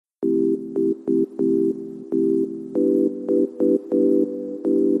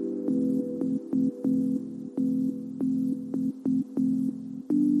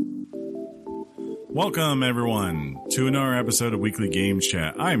Welcome, everyone, to another episode of Weekly Games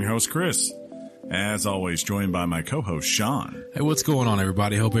Chat. I am your host, Chris. As always, joined by my co-host, Shaun. Hey, what's going on,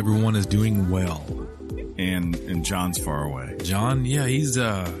 everybody? Hope everyone is doing well. And John's far away. John, yeah, he's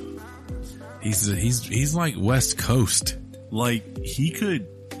like West Coast. Like,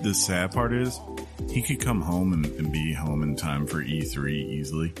 the sad part is, he could come home and be home in time for E3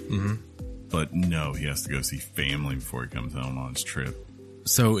 easily. Mm-hmm. But no, he has to go see family before he comes home on his trip.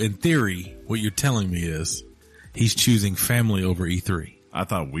 So, in theory, what you're telling me is he's choosing family over E3. I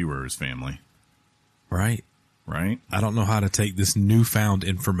thought we were his family. Right? I don't know how to take this newfound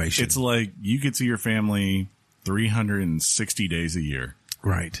information. It's like you could see your family 360 days a year.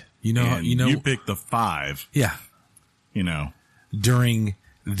 Right. You pick the 5. Yeah. During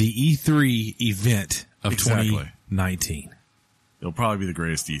the E3 event of 2019. It'll probably be the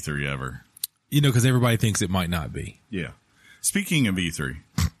greatest E3 ever. Because everybody thinks it might not be. Yeah. Speaking of E3.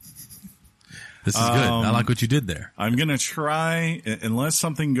 This is good. I like what you did there. I'm going to try, unless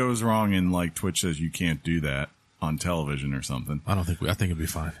something goes wrong and like Twitch says you can't do that on television or something. I think it'd be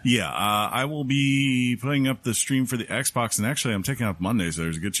fine. Yeah. I will be putting up the stream for the Xbox, and actually I'm taking up Monday, so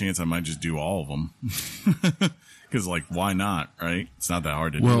there's a good chance I might just do all of them. Because, why not, right? It's not that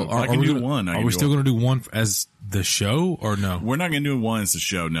hard to do. I can do one. Are we still going to do one as the show, or no? We're not going to do one as the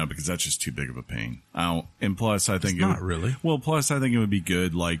show, no, because that's just too big of a pain. And plus, I think really. Well, plus, I think it would be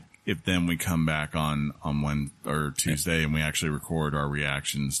good, if then we come back on Wednesday or Tuesday and we actually record our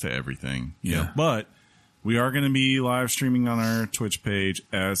reactions to everything. Yeah. But we are going to be live streaming on our Twitch page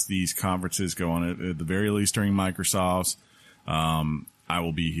as these conferences go on. At the very least during Microsoft's. I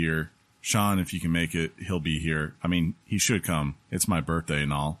will be here. Shaun, if you can make it, he'll be here. I mean, he should come. It's my birthday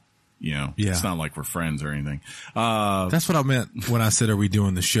and all. Yeah. It's not like we're friends or anything. That's what I meant when I said, are we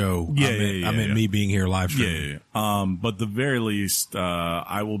doing the show? I meant me being here live streaming. But the very least,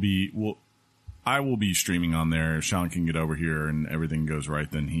 I will be streaming on there. If Shaun can get over here and everything goes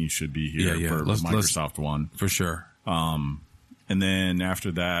right, then he should be here for Microsoft One. For sure. And then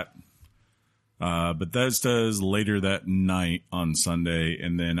after that, Bethesda's later that night on Sunday,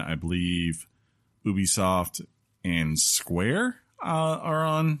 and then I believe Ubisoft and Square are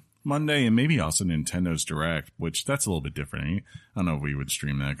on Monday, and maybe also Nintendo's Direct, which that's a little bit different. I don't know if we would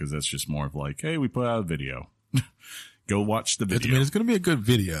stream that because that's just more of hey, we put out a video. Go watch the video. It's going to be a good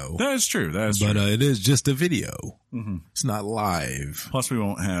video. That is true. But it is just a video. Mm-hmm. It's not live. Plus, we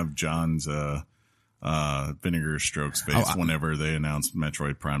won't have John's vinegar strokes face whenever they announce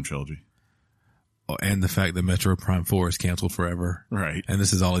Metroid Prime Trilogy. And the fact that Metroid Prime 4 is canceled forever. Right. And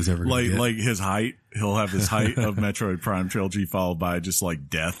this is all he's ever going to get. Like his height. He'll have his height of Metroid Prime Trilogy followed by just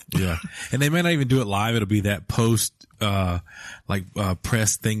death. Yeah. And they may not even do it live. It'll be that post,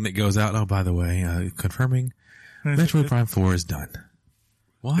 press thing that goes out. Oh, by the way, confirming Metroid Prime 4 is done.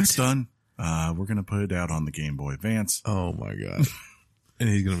 What? It's done. We're going to put it out on the Game Boy Advance. Oh my God. And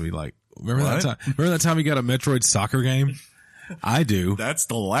he's going to be like, remember that time he got a Metroid soccer game? I do. That's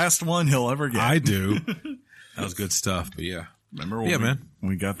the last one he'll ever get. I do. That was good stuff, but yeah. Remember when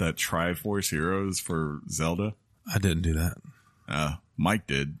we got that Triforce Heroes for Zelda? I didn't do that. Mike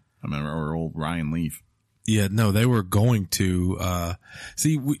did. I remember our old Ryan Leaf. Yeah, no, they were going to,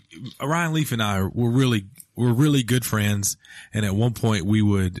 Ryan Leaf and I were really good friends. And at one point we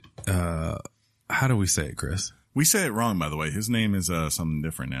would, how do we say it, Chris? We say it wrong, by the way. His name is, something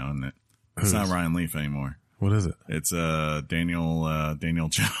different now, isn't it? It's not Ryan Leaf anymore. What is it? It's Daniel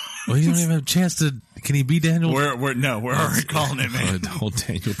Jones. Well, you don't even have a chance to. Can he be Daniel? We're already calling it, man.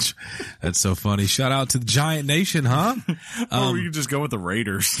 Daniel. That's so funny. Shout out to the Giant Nation, huh? Or we could just go with the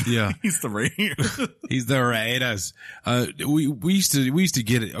Raiders. Yeah, he's the Raiders. He's the Raiders. We used to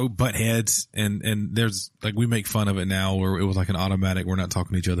get it butt heads, and there's we make fun of it now where it was like an automatic. We're not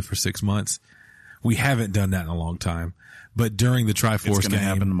talking to each other for 6 months. We haven't done that in a long time. But during the Triforce game, it's going to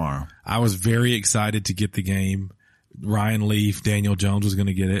happen tomorrow. I was very excited to get the game. Ryan Leaf, Daniel Jones was going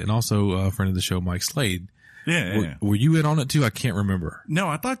to get it, and also a friend of the show, Mike Slade. Yeah. Were you in on it too? I can't remember. No,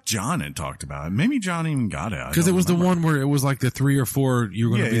 I thought John had talked about it. Maybe John even got it. Because it was the one where it was the 3 or 4, you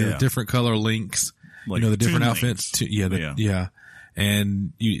were going to be the different color links, the different outfits. Yeah.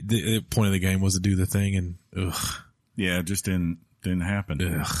 And the point of the game was to do the thing, and ugh. Yeah, it just didn't happen.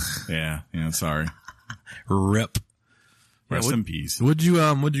 Ugh. Yeah, sorry. Rip. Rest in peace. What'd you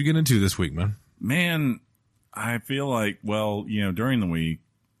get into this week, man? Man, I feel during the week,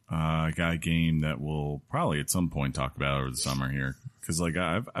 I got a game that we'll probably at some point talk about over the summer here. Cause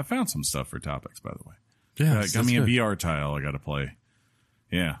I found some stuff for topics, by the way. Yeah. Got me a VR title I got to play.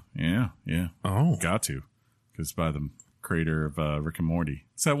 Yeah. Oh. Got to. Cause by the creator of Rick and Morty.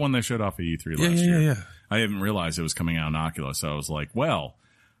 It's that one they showed off at E3 last year. Yeah. I didn't realize it was coming out on Oculus. So I was like, well,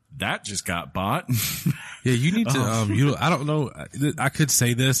 that just got bought. Yeah, you need to, I don't know. I could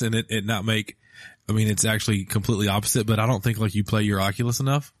say this and it not make, I mean, it's actually completely opposite, but I don't think like you play your Oculus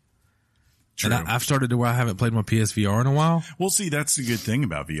enough. True. And I've started to where I haven't played my PSVR in a while. Well, see, that's the good thing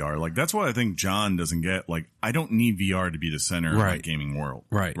about VR. Like, that's what I think John doesn't get. Like, I don't need VR to be the center of my gaming world.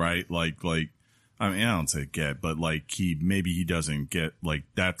 Right. Right. Like, I mean, I don't say get, but like maybe he doesn't get, like,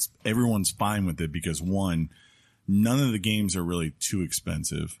 that's, everyone's fine with it because one, none of the games are really too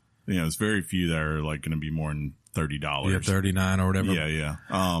expensive. You know, there's very few that are like going to be more than $30. Yeah, $39 or whatever. Yeah.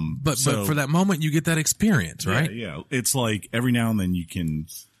 But for that moment, you get that experience, right? Yeah. It's like every now and then you can,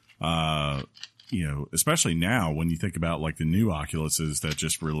 you know, especially now when you think about like the new Oculuses that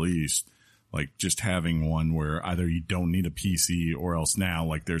just released, like just having one where either you don't need a PC or else now,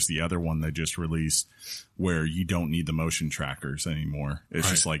 like there's the other one that just released where you don't need the motion trackers anymore. It's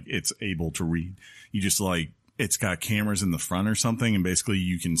just like, it's able to read. You just like, it's got cameras in the front or something. And basically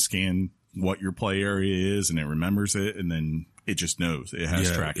you can scan what your play area is and it remembers it. And then it just knows it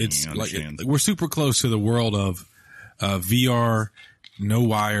has tracking. It's like, we're super close to the world of VR, no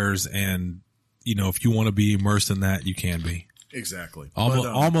wires. And, you know, if you want to be immersed in that, you can be. Exactly.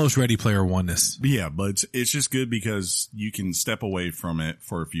 Almost Ready Player Oneness. Yeah, but it's just good because you can step away from it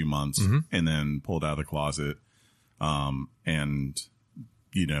for a few months and then pull it out of the closet. And,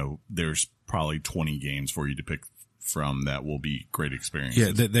 you know, there's probably 20 games for you to pick from that will be great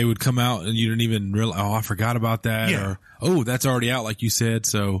experiences. Yeah, they would come out and you didn't even realize, oh, I forgot about that. Yeah. Or, oh, that's already out, like you said.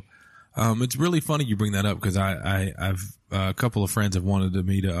 So, it's really funny you bring that up because I've a couple of friends have wanted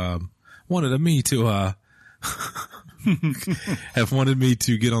me to have wanted me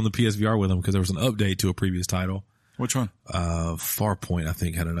to get on the PSVR with them because there was an update to a previous title. Which one? Farpoint, I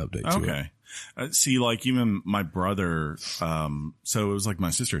think, had an update to it. Okay. See, like even my brother, so it was like my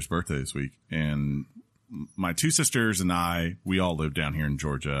sister's birthday this week and my two sisters and we all live down here in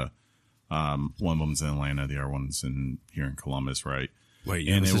Georgia. One of them's in Atlanta. The other one's here in Columbus, right? Wait,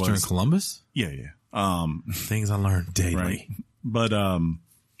 you have a sister in Columbus? Yeah. Things I learned daily. Right? But,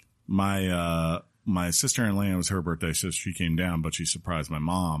 my sister in Atlanta was her birthday, so she came down, but she surprised my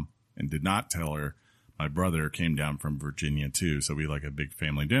mom and did not tell her. My brother came down from Virginia too, so we had like a big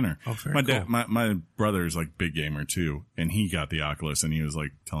family dinner. Oh, very cool. My brother is like big gamer too, and he got the Oculus, and he was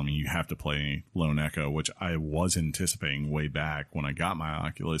like telling me you have to play Lone Echo, which I was anticipating way back when I got my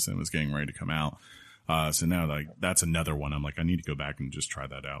Oculus and was getting ready to come out. So now like that's another one. I'm like, I need to go back and just try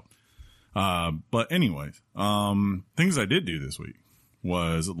that out. But anyways, things I did do this week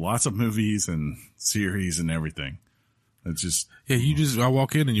was lots of movies and series and everything. It's just, I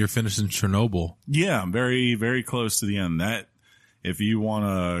walk in and you're finishing Chernobyl. Yeah, I'm very, very close to the end. That if you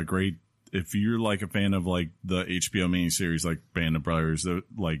want if you're like a fan of like the HBO miniseries, like Band of Brothers,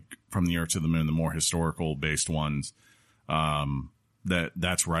 like From the Earth to the Moon, the more historical based ones,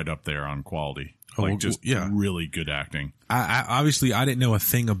 that's right up there on quality. Like really good acting. I obviously I didn't know a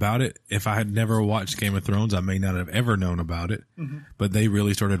thing about it. If I had never watched Game of Thrones, I may not have ever known about it. Mm-hmm. But they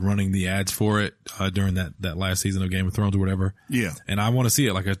really started running the ads for it during that last season of Game of Thrones or whatever. Yeah. And I want to see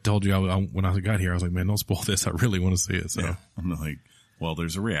it. Like I told you, when I got here, I was like, man, don't spoil this. I really want to see it. So I'm like, well,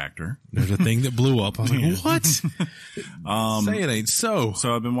 there's a reactor. There's a thing that blew up. I was like, what? Say it ain't so.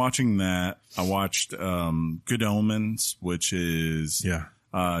 So I've been watching that. I watched Good Omens, which is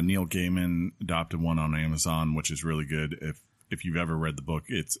Neil Gaiman adopted one on Amazon, which is really good. If you've ever read the book,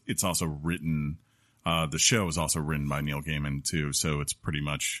 it's also written. The show is also written by Neil Gaiman too, so it's pretty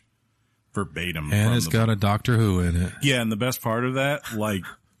much verbatim. And it's got a Doctor Who in it. Yeah, and the best part of that, like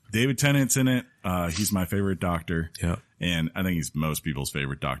David Tennant's in it. He's my favorite Doctor. Yeah, and I think he's most people's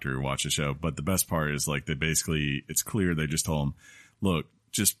favorite Doctor who watch the show. But the best part is like it's clear they just told him, look,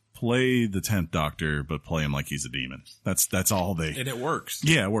 just play the 10th Doctor, but play him like he's a demon. That's all they. And it works.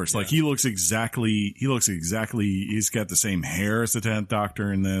 Yeah, it works. Yeah. Like he's got the same hair as the 10th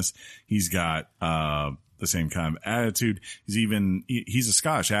Doctor in this. He's got, the same kind of attitude. He's a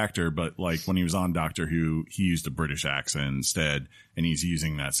Scottish actor, but like when he was on Doctor Who, he used a British accent instead, and he's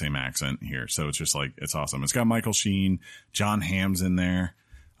using that same accent here. So it's just like, it's awesome. It's got Michael Sheen, John Hamm's in there,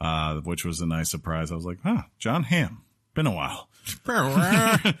 which was a nice surprise. I was like, John Hamm. Been a while. So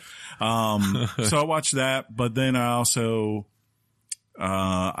I watched that, but then I also,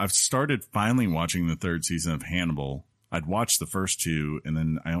 I've started finally watching the third season of Hannibal. I'd watched the first two, and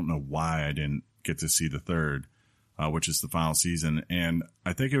then I don't know why I didn't get to see the third, which is the final season. And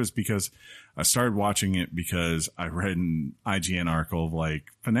I think it was because I started watching it because I read an IGN article of like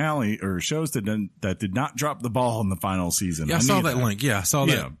finale or shows that did not drop the ball in the final season. Yeah, I saw that link. Yeah, I saw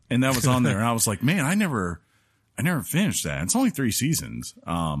that. Yeah, and that was on there. And I was like, man, I never finished that. It's only 3 seasons.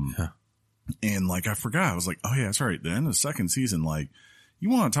 And like, I forgot. I was like, oh yeah, that's right. The end of the second season, like, you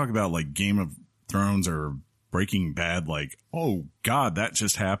want to talk about like Game of Thrones or Breaking Bad, like, oh God, that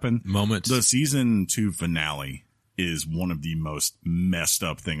just happened. Moments. The season 2 finale is one of the most messed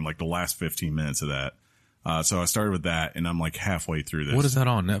up thing, like the last 15 minutes of that. So I started with that, and I'm like halfway through this. What is that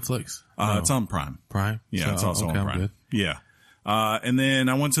on Netflix? No. It's on Prime. Prime? Yeah, So, it's also okay, on Prime. Good. Yeah. And then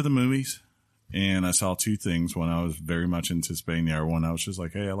I went to the movies, and I saw two things. One, I was very much anticipating. The other one, I was just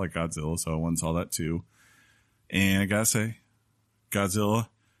like, hey, I like Godzilla, so I went and saw that too. And I gotta say, Godzilla,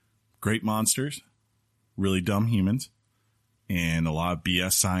 great monsters, really dumb humans, and a lot of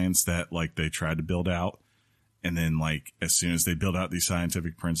BS science that like they tried to build out. And then like as soon as they build out these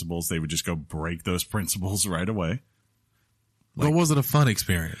scientific principles, they would just go break those principles right away. Like, but was it a fun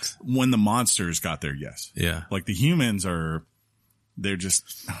experience? When the monsters got there, yes. Yeah. Like the humans they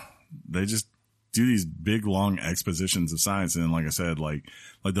just do these big long expositions of science. And then, like I said, like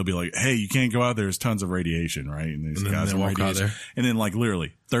they'll be like, hey, you can't go out there. There's tons of radiation, right? And these guys walk out there. And then like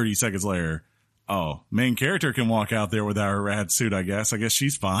literally 30 seconds later, oh, main character can walk out there without her rad suit, I guess. I guess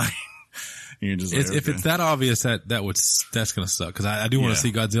she's fine. You're just like, if it's that obvious, that's going to suck. Cause I do want to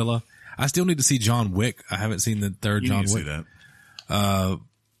see Godzilla. I still need to see John Wick. I haven't seen the third John Wick. See that.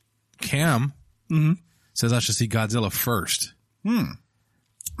 Cam says I should see Godzilla first.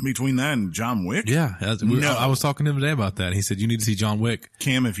 Between that and John Wick? Yeah. I was talking to him today about that. He said, you need to see John Wick.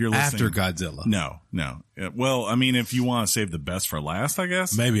 Cam, if you're listening. After Godzilla. No. Well, I mean, if you want to save the best for last, I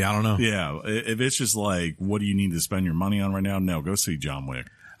guess. Maybe. I don't know. Yeah. If it's just like, what do you need to spend your money on right now? No, go see John Wick.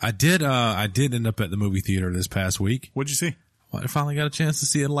 I did end up at the movie theater this past week. What'd you see? Well, I finally got a chance to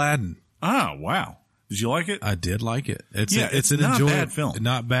see Aladdin. Ah, wow. Did you like it? I did like it. It's an not enjoyable bad film.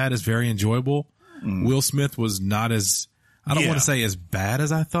 Not bad. It's very enjoyable. Will Smith was not as, I don't want to say as bad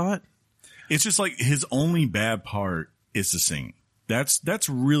as I thought. It's just like his only bad part is the singing. That's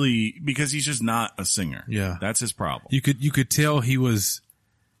really because he's just not a singer. Yeah. That's his problem. You could tell he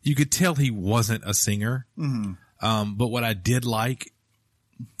wasn't a singer. But what I did like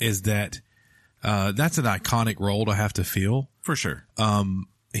is that, that's an iconic role to have to fill. For sure.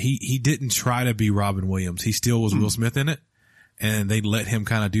 He didn't try to be Robin Williams. He still was Will Smith in it, and they let him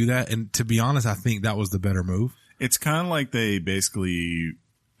kind of do that. And to be honest, I think that was the better move. It's kind of like they basically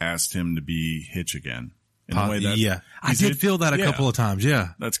asked him to be Hitch again. In a way that I did feel that a couple of times. Yeah.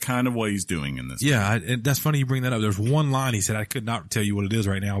 That's kind of what he's doing in this. Yeah. And that's funny you bring that up. There's one line he said, I could not tell you what it is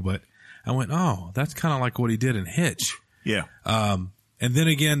right now, but I went, oh, that's kind of like what he did in Hitch. Yeah. And then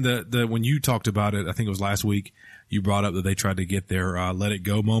again, when you talked about it, I think it was last week, you brought up that they tried to get their, Let It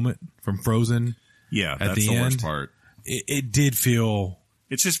Go moment from Frozen. Yeah. At That's the the end. worst part. It did feel,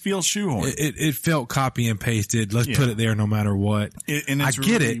 it just feels shoehorned. It felt copy and pasted. Let's put it there no matter what. And it's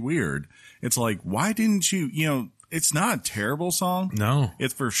really weird. It's like, why didn't you, it's not a terrible song. No.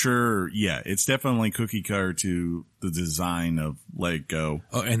 It's for sure. Yeah. It's definitely cookie cutter to the design of Let It Go.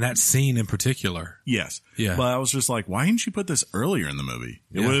 Oh, and that scene in particular. Yes. Yeah. But I was just like, why didn't you put this earlier in the movie?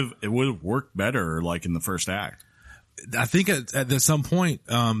 It would have worked better like in the first act. I think at some point,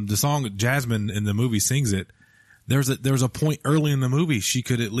 the song Jasmine in the movie sings it. There's a point early in the movie she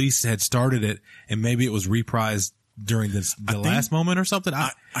could at least had started it, and maybe it was reprised during the last moment or something.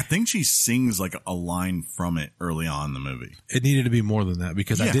 I think she sings like a line from it early on in the movie. It needed to be more than that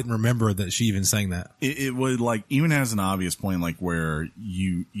because I didn't remember that she even sang that. It would like even has an obvious point like where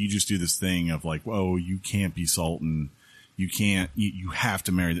you just do this thing of like, oh, you can't be Sultan, you can't, you have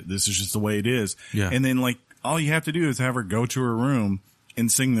to marry. This is just the way it is. Yeah. And then like all you have to do is have her go to her room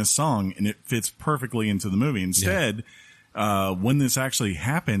and sing this song, and it fits perfectly into the movie. Instead, when this actually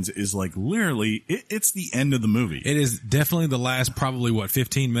happens is like literally it's the end of the movie. It is definitely the last probably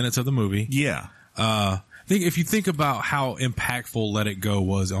 15 minutes of the movie. Yeah. If you think about how impactful Let It Go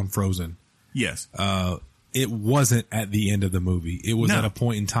was on Frozen. Yes. It wasn't at the end of the movie. It was at a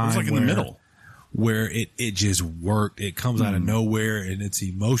point in time. It was like in the middle. Where it just worked. It comes out of nowhere and it's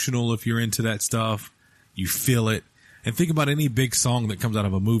emotional if you're into that stuff. You feel it. And think about any big song that comes out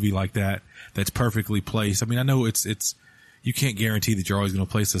of a movie like that that's perfectly placed. I mean, I know it's you can't guarantee that you're always going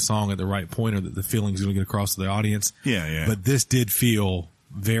to place the song at the right point or that the feeling's going to get across to the audience. Yeah. But this did feel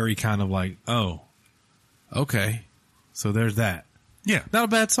very kind of like, oh, okay. So there's that. Yeah. Not a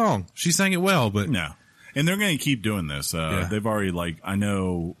bad song. She sang it well, but no. And they're going to keep doing this. They've already I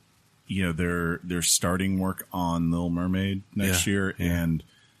know, they're starting work on Little Mermaid next year. Yeah. And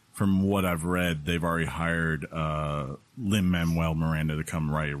from what I've read, they've already hired Lin-Manuel Miranda to come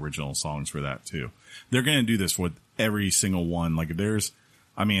write original songs for that too. They're going to do this with every single one. Like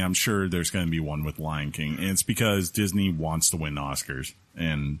I'm sure there's going to be one with Lion King, and it's because Disney wants to win Oscars,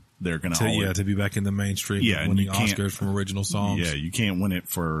 and they're going to be back in the mainstream. Yeah, winning Oscars from original songs. Yeah, you can't win it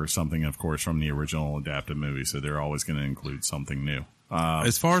for something, of course, from the original adapted movie. So they're always going to include something new.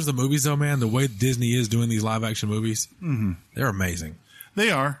 As far as the movies, though, man, the way Disney is doing these live action movies, they're amazing.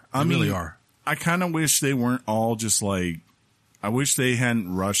 They are. They really are. I kind of wish they weren't all just like, I wish they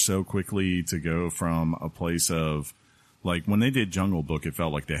hadn't rushed so quickly to go from a place of, like, when they did Jungle Book, it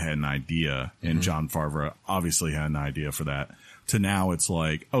felt like they had an idea, and Jon Favreau obviously had an idea for that, to now it's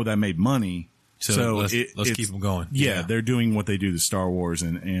like, oh, that made money. So let's keep them going. Yeah, they're doing what they do to Star Wars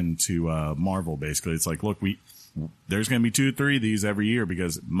and to Marvel, basically. It's like, look, there's going to be 2 or 3 of these every year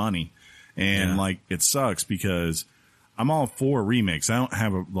because money. And, like, it sucks because I'm all for remakes. I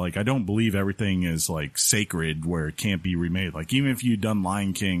don't believe everything is, like, sacred where it can't be remade. Like, even if you'd done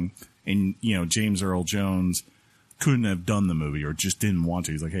Lion King and, you know, James Earl Jones couldn't have done the movie or just didn't want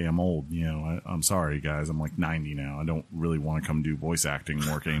to. He's like, hey, I'm old. You know, I'm sorry, guys. I'm like 90 now. I don't really want to come do voice acting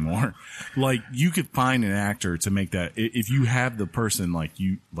work anymore. Like, you could find an actor to make that. If you have the person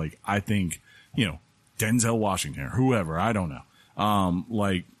I think, you know, Denzel Washington or whoever, I don't know.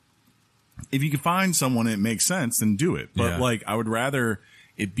 Like, if you could find someone that makes sense, then do it. But like, I would rather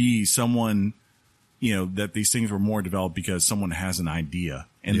it be someone, you know, that these things were more developed because someone has an idea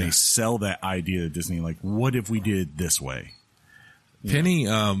and they sell that idea to Disney. Like, what if we did this way? Penny,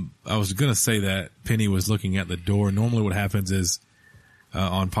 I was going to say that Penny was looking at the door. Normally what happens is,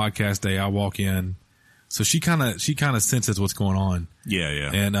 on podcast day, I walk in. So she kind of senses what's going on. Yeah.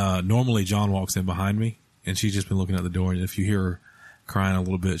 Yeah. And, normally John walks in behind me and she's just been looking at the door. And if you hear her crying a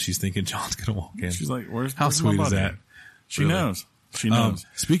little bit, she's thinking John's going to walk in. She's like, where's sweet my is that? She knows. She knows.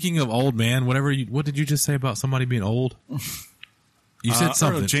 Speaking of old man, what did you just say about somebody being old? You said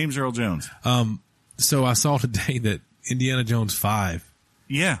something. James Earl Jones. So I saw today that Indiana Jones 5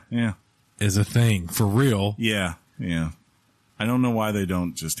 Yeah. is a thing for real. Yeah. I don't know why they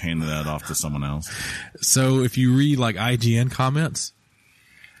don't just hand that off to someone else. So if you read like IGN comments,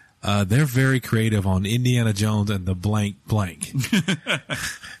 they're very creative on Indiana Jones and the blank.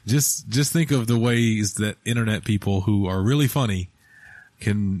 Just think of the ways that internet people who are really funny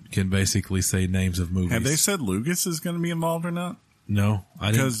can basically say names of movies. Have they said Lucas is going to be involved or not? No,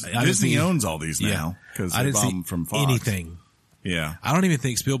 I didn't. Because Disney owns all these now. Because I they didn't bought see them from Fox. anything. Yeah, I don't even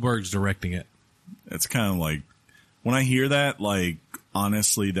think Spielberg's directing it. it's kind of like when I hear that. Like,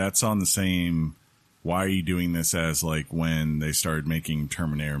 honestly, that's on the same. Why are you doing this? As like when they started making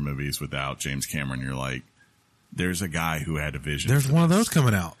Terminator movies without James Cameron, you're like, there's a guy who had a vision. There's one of those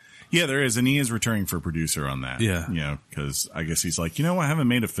coming out. Yeah, there is, and he is returning for producer on that. Yeah. You know, because I guess he's like, I haven't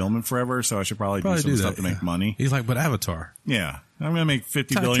made a film in forever, so I should probably do some stuff to make money. He's like, but Avatar. Yeah, I'm going to make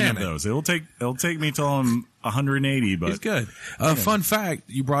 50 billion of those. It'll take me till I'm 180, but he's good. Fun fact,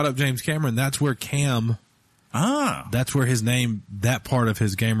 you brought up James Cameron. That's where that's where his name, that part of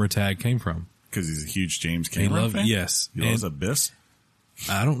his gamer tag came from. Because he's a huge James Cameron fan? Yes. He loves Abyss?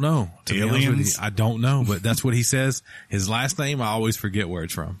 I don't know. Aliens? I don't know, but that's what he says. His last name, I always forget where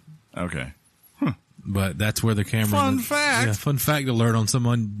it's from. Okay. But that's where the camera. Fun fact. Yeah, fun fact alert on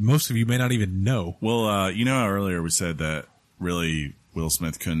someone most of you may not even know. Well, you know how earlier we said that really Will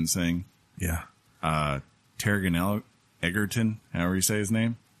Smith couldn't sing? Yeah. Targan Egerton, however you say his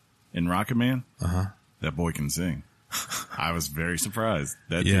name, in Rocket Man. That boy can sing. I was very surprised.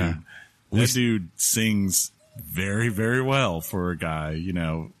 That dude sings very, very well for a guy,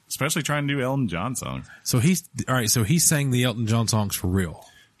 especially trying to do Elton John songs. So he sang the Elton John songs for real.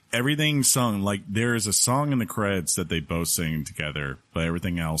 Everything's sung. Like, there is a song in the credits that they both sing together, but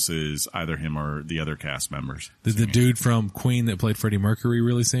everything else is either him or the other cast members. Did the dude from Queen that played Freddie Mercury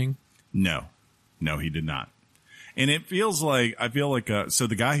really sing? No, he did not. And it feels like, so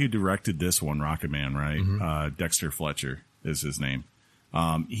the guy who directed this one, Rocket Man, right? Dexter Fletcher is his name.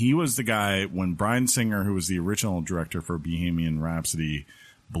 He was the guy when Bryan Singer, who was the original director for Bohemian Rhapsody,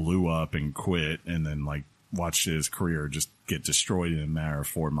 blew up and quit and then watched his career just get destroyed in a matter of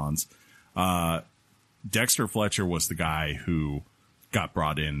 4 months. Dexter Fletcher was the guy who got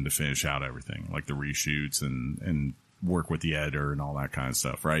brought in to finish out everything, like the reshoots and work with the editor and all that kind of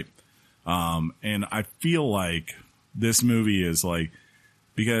stuff, right? And I feel like this movie is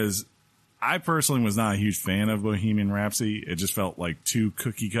because I personally was not a huge fan of Bohemian Rhapsody. It just felt like too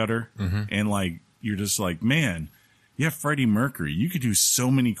cookie cutter. And you're just like, man, you have Freddie Mercury. You could do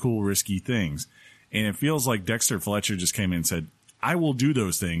so many cool, risky things. And it feels like Dexter Fletcher just came in and said, I will do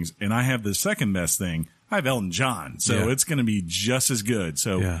those things. And I have the second best thing. I have Elton John. So it's going to be just as good.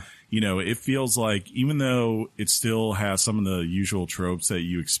 So, it feels like even though it still has some of the usual tropes that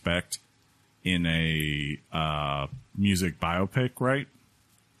you expect in a music biopic, right?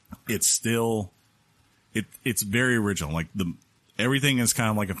 It's still, it's very original. Like everything is kind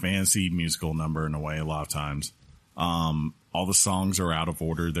of like a fantasy musical number in a way a lot of times. All the songs are out of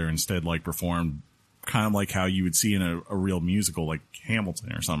order. They're instead performed kind of like how you would see in a real musical like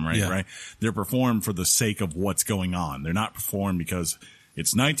Hamilton or something, right? Yeah. Right. They're performed for the sake of what's going on. They're not performed because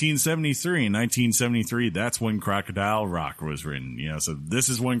it's 1973. In 1973, that's when Crocodile Rock was written, you know, so this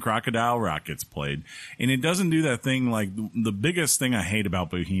is when Crocodile Rock gets played. And it doesn't do that thing like the biggest thing I hate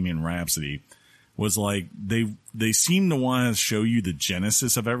about Bohemian Rhapsody was like they seem to want to show you the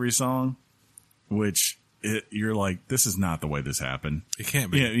genesis of every song, which you're like, this is not the way this happened. It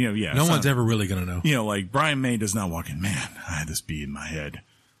can't be. Yeah. No one's ever really going to know. You know, like Brian May does not walk in, man, I had this beat in my head.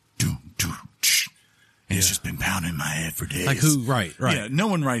 Doom, doom, tsh, and it's just been pounding in my head for days. Like who? Right. Yeah, no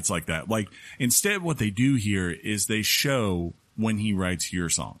one writes like that. Like, instead what they do here is they show when he writes your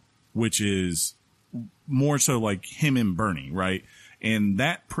song, which is more so like him and Bernie, right? And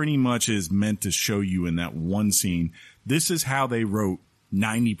that pretty much is meant to show you in that one scene, this is how they wrote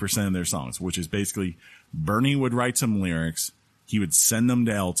 90% of their songs, which is basically Bernie would write some lyrics, he would send them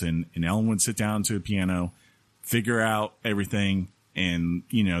to Elton, and Ellen would sit down to a piano, figure out everything, and,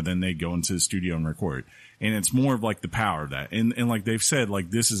 you know, then they go into the studio and record. And it's more of like the power of that. And like they've said,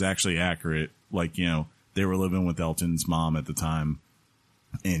 like, this is actually accurate. Like, you know, they were living with Elton's mom at the time,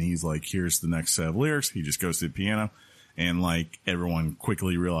 and he's like, here's the next set of lyrics. He just goes to the piano, and like everyone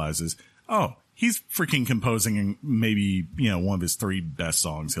quickly realizes, oh, he's freaking composing maybe, you know, one of his 3 best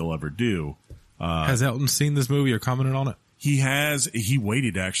songs he'll ever do. Has Elton seen this movie or commented on it? He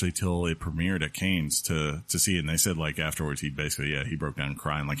waited actually till it premiered at Cannes to see it. And they said like afterwards, he basically, he broke down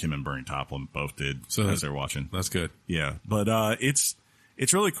crying like him and Bernie Taupin both did as they're watching. That's good. Yeah. But, it's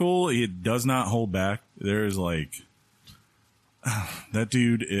really cool. It does not hold back. There's like, that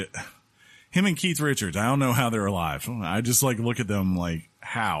dude, him and Keith Richards, I don't know how they're alive. I just like look at them like,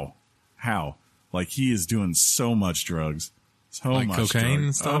 how? Like he is doing so much drugs. So like much cocaine drugs.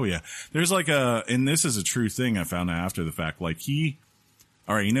 and stuff? Oh yeah. There's like and this is a true thing I found out after the fact. Like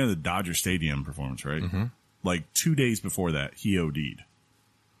all right, you know the Dodger Stadium performance, right? Mm-hmm. Like 2 days before that, he OD'd.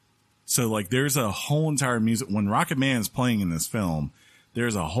 So like there's a whole entire music, when Rocket Man is playing in this film,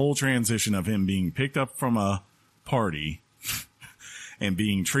 there's a whole transition of him being picked up from a party and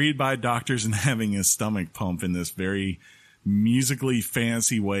being treated by doctors and having his stomach pump in this very musically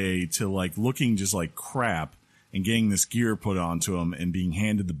fancy way to like looking just like crap and getting this gear put onto him and being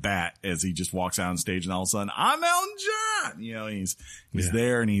handed the bat as he just walks out on stage, and all of a sudden, I'm Elton John. You know, he's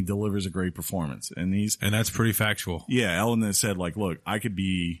there and he delivers a great performance. And that's pretty factual. Yeah. Ellen has said like, look, I could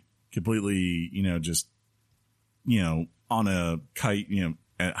be completely, you know, just, you know, on a kite, you know,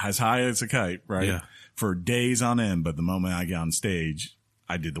 as high as a kite, right? Yeah. For days on end. But the moment I got on stage,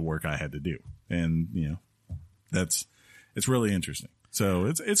 I did the work I had to do. And, you know, it's really interesting. So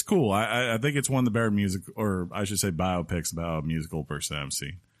it's cool. I think it's one of the better music, or I should say biopics about a musical person I've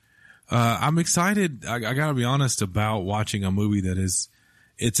seen. I'm excited. I gotta be honest about watching a movie that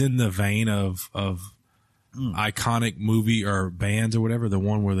it's in the vein of iconic movie or bands or whatever. The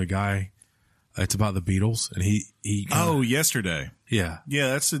one where the guy, it's about the Beatles and he Yesterday. Yeah. Yeah.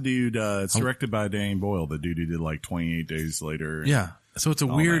 That's the dude. It's directed by Danny Boyle, the dude who did like 28 Days Later. Yeah. So it's a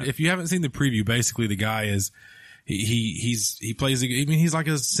weird, if you haven't seen the preview, basically the guy is, he plays, I mean, he's like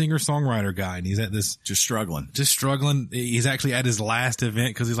a singer-songwriter guy, and he's at this just struggling. He's actually at his last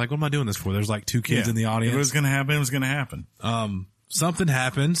event because he's like, what am I doing this for? There's like 2 kids in the audience. If it was going to happen, it was going to happen. Something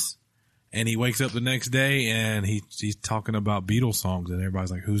happens and he wakes up the next day and he's talking about Beatles songs, and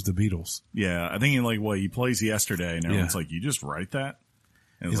everybody's like, who's the Beatles? Yeah. I think he plays Yesterday, and everyone's like, you just write that?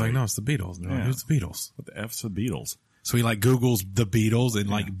 And he's like, no, it's the Beatles. And they're like, who's the Beatles? What the F's the Beatles? So he like Googles the Beatles, and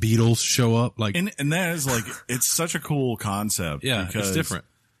like Beatles show up, like, and that is like, it's such a cool concept. Yeah, because, it's different.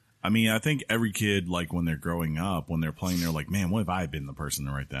 I mean, I think every kid, like when they're growing up, when they're playing, they're like, man, what if I had been the person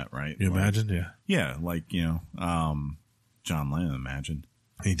to write that? Right? You imagine? Yeah. Yeah. Like, you know, John Lennon imagined.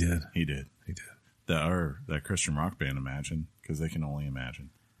 He did. That Christian rock band Imagine, because they can only imagine.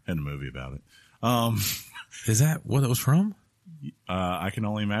 Had a movie about it. Is that what it was from? I can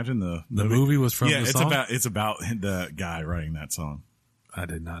only imagine the movie was from the song? it's about the guy writing that song. I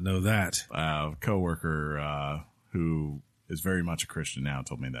did not know that. Coworker, who is very much a Christian now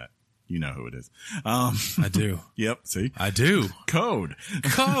told me that. You know who it is. I do. Yep. See, I do. Code.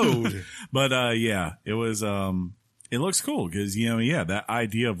 But, yeah, it was, it looks cool because, you know, that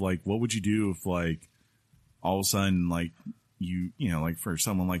idea of like, what would you do if like all of a sudden, like you know, like for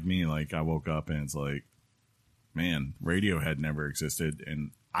someone like me, like I woke up and it's like, man, Radiohead never existed,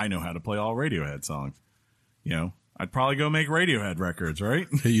 and I know how to play all Radiohead songs. You know, I'd probably go make Radiohead records, right?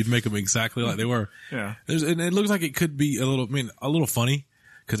 You'd make them exactly like they were. Yeah. And it looks like it could be a little funny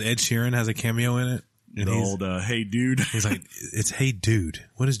because Ed Sheeran has a cameo in it. And the old, hey dude. He's like, it's hey dude.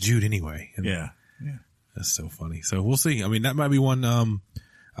 What is Jude anyway? And yeah. that's so funny. So we'll see. I mean, that might be one,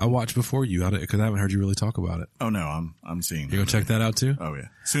 I watched before you, because I haven't heard you really talk about it. Oh no, I'm seeing. You gonna check that out too? Oh yeah.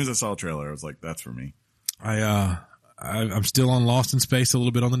 As soon as I saw the trailer, I was like, that's for me. I'm still on Lost in Space a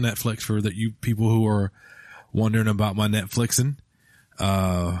little bit on the Netflix for that you people who are wondering about my Netflixing.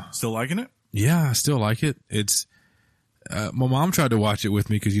 Still liking it? Yeah, I still like it. It's my mom tried to watch it with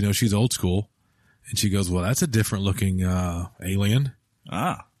me because she's old school, and she goes, "Well, that's a different looking alien."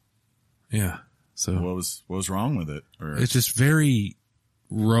 Ah, yeah. So what was wrong with it? Or it's just very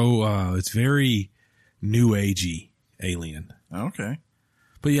it's very new agey alien. Okay,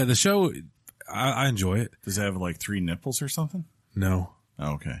 but yeah, the show I enjoy it. Does it have like 3 nipples or something? No.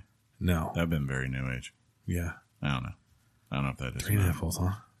 Oh, okay. No. That'd been very new age. Yeah. I don't know if that is 3 nipples,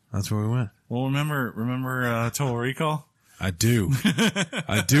 huh? That's where we went. Well, remember Total Recall? I do.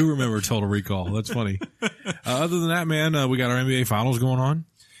 I do remember Total Recall. That's funny. Other than that, man, we got our NBA finals going on.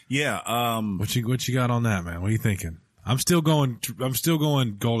 Yeah. What you got on that, man? What are you thinking? I'm still going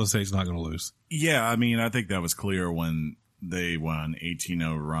Golden State's not going to lose. Yeah. I mean, I think that was clear when they won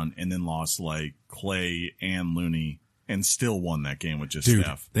 18-0 run and then lost like Clay and Looney and still won that game with just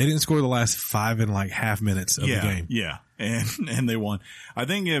Steph. They didn't score the last 5 and like half minutes of the game. Yeah. And they won. I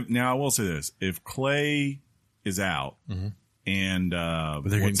think I will say this, if Clay is out and, but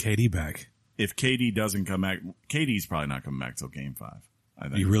they're getting KD back. If KD doesn't come back, KD's probably not coming back till game 5. I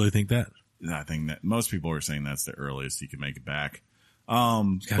think. You really think that? I think that most people are saying that's the earliest he can make it back.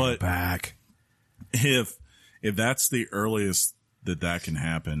 But back. If that's the earliest that can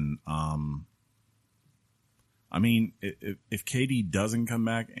happen, I mean, if KD doesn't come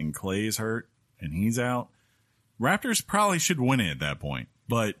back and Clay is hurt and he's out, Raptors probably should win it at that point.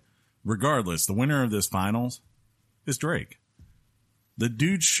 But regardless, the winner of this finals is Drake. The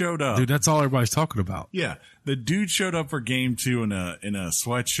dude showed up. Dude, that's all everybody's talking about. Yeah. The dude showed up for game 2 in a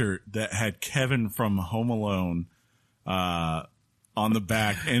sweatshirt that had Kevin from Home Alone, on the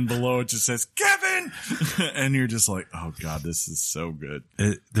back, and below it just says Kevin, and you're just like, oh god, this is so good.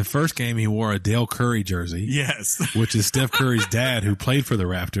 The first game he wore a Dale Curry jersey, yes, which is Steph Curry's dad, who played for the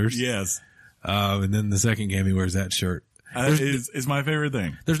Raptors. Yes, and then the second game he wears that shirt. Is my favorite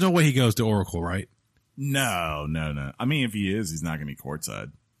thing. There's no way he goes to Oracle, right? No. I mean, if he is, he's not going to be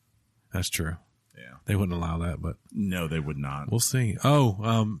courtside. That's true. Yeah, they wouldn't allow that, but no, they would not. We'll see.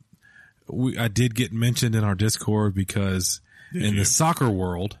 Oh, I did get mentioned in our Discord because. The soccer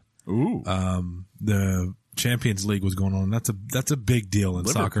world, the Champions League was going on. That's a big deal in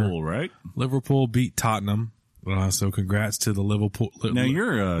soccer. Liverpool, right? Liverpool beat Tottenham. So congrats to the Liverpool. Now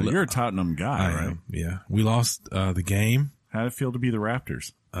you're a Tottenham guy, right? Yeah. We lost the game. How'd it feel to be the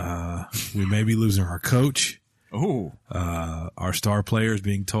Raptors? We may be losing our coach. Oh. Our star player is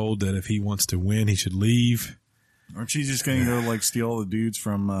being told that if he wants to win, he should leave. Aren't you just going to go steal all the dudes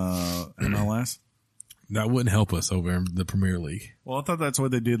from MLS? That wouldn't help us over in the Premier League. Well, I thought that's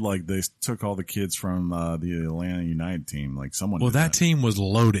what they did. Like, they took all the kids from the Atlanta United team. Like, someone. Well, that team was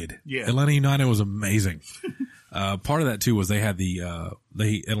loaded. Yeah, Atlanta United was amazing. Part of that too was they had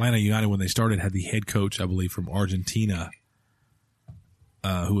Atlanta United when they started had the head coach, I believe, from Argentina,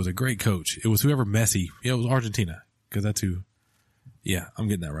 who was a great coach. It was whoever Messi. Yeah, it was Argentina because that's who. Yeah, I'm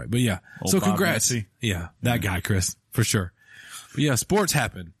getting that right. But yeah, so Bob congrats. Messi. Yeah, that guy, Chris, for sure. But yeah, sports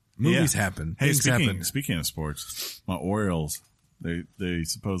happen. Movies happen. Hey, Things happen. Speaking of sports, my Orioles, they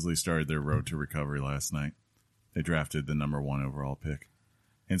supposedly started their road to recovery last night. They drafted the number 1 overall pick.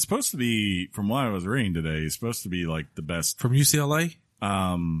 And it's supposed to be, from what I was reading today, it's supposed to be like the best. From UCLA?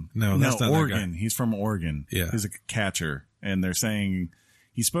 No, that's not Oregon. He's from Oregon. Yeah. He's a catcher. And they're saying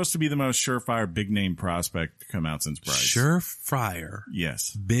he's supposed to be the most surefire big name prospect to come out since Bryce. Surefire.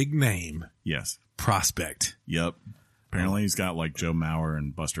 Yes. Big name. Yes. Prospect. Yep. Apparently he's got like Joe Mauer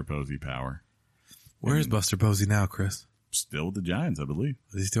and Buster Posey power. Where is Buster Posey now, Chris? Still with the Giants, I believe.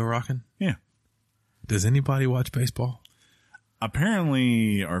 Is he still rocking? Yeah. Does anybody watch baseball?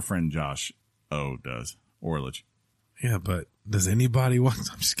 Apparently our friend Josh does. Orlich. Yeah, but does anybody watch?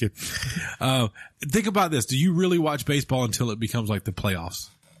 I'm just kidding. Think about this. Do you really watch baseball until it becomes like the playoffs?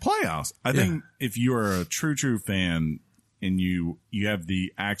 Playoffs. I think if you are a true fan and you have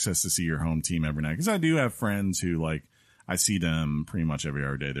the access to see your home team every night, because I do have friends who I see them pretty much every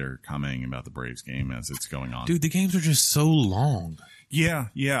other day. They're commenting about the Braves game as it's going on. Dude, the games are just so long. Yeah.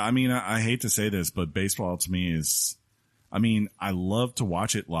 I mean, I hate to say this, but baseball to me is, I mean, I love to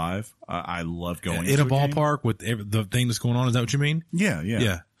watch it live. I love going in a ballpark with the thing that's going on. Is that what you mean?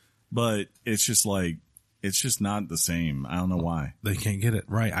 Yeah. But it's just it's just not the same. I don't know why. They can't get it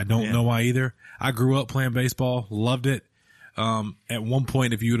right. I don't know why either. I grew up playing baseball, loved it. At one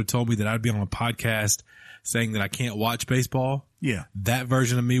point, if you would have told me that I'd be on a podcast saying that I can't watch baseball, that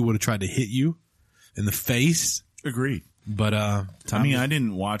version of me would have tried to hit you in the face. Agreed. But I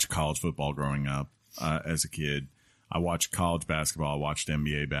didn't watch college football growing up as a kid. I watched college basketball. I watched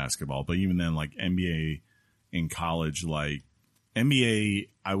NBA basketball. But even then, like NBA in college, like NBA,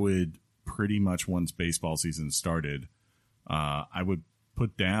 I would pretty much once baseball season started, I would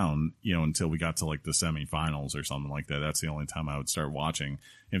put down, until we got to like the semifinals or something like that. That's the only time I would start watching.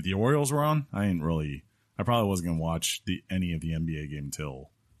 If the Orioles were on, I probably wasn't going to watch any of the NBA game until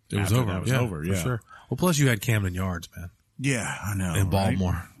it was over. That was over. Yeah, for sure. Well, plus you had Camden Yards, man. Yeah, I know. In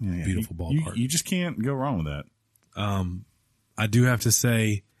Baltimore. Right? Yeah, beautiful ballpark. You just can't go wrong with that. I do have to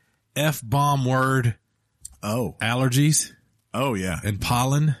say F-bomb word. Oh. Allergies. Oh, yeah. And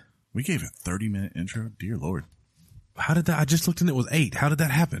pollen. We gave a 30-minute intro. Dear Lord. How did that? I just looked and it was 8. How did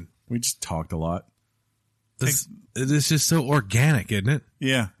that happen? We just talked a lot. It's just so organic, isn't it?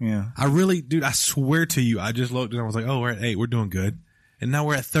 Yeah, yeah. I really, dude, I swear to you, I just looked and I was like, oh, we're at 8. We're doing good. And now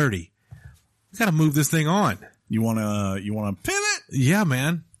we're at 30. We got to move this thing on. You want to pivot? Yeah,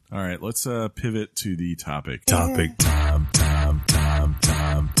 man. All right, let's pivot to the topic. Topic time.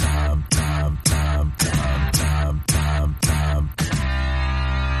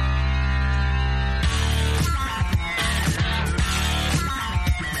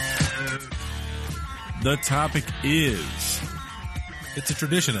 The topic is... It's a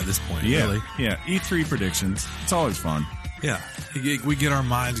tradition at this point, yeah, really. Yeah, E3 predictions. It's always fun. Yeah. We get our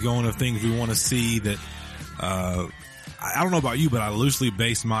minds going of things we want to see that... I don't know about you, but I loosely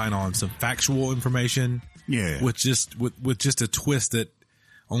base mine on some factual information. Yeah. With just a twist that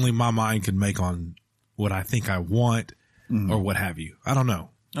only my mind can make on what I think I want or what have you. I don't know.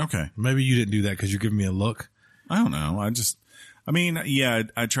 Okay. Maybe you didn't do that because you're giving me a look. I don't know.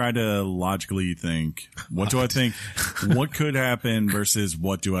 I try to logically think, what do I think? What could happen versus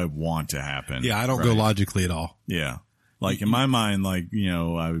what do I want to happen? Yeah, I don't go logically at all. Yeah. Like in my mind, like,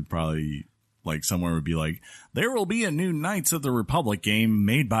 I would probably, like somewhere would be like, there will be a new Knights of the Republic game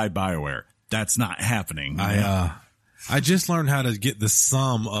made by BioWare. That's not happening. I just learned how to get the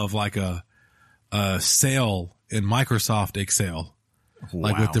sum of like a cell in Microsoft Excel.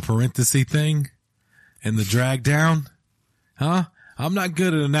 Wow. Like with the parenthesis thing and the drag down. Huh? I'm not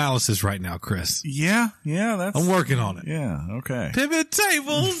good at analysis right now, Chris. Yeah, I'm working on it. Yeah, okay. Pivot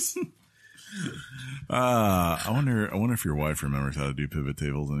tables. I wonder if your wife remembers how to do pivot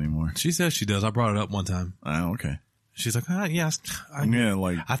tables anymore. She says she does. I brought it up one time. Oh, okay. She's like, yes.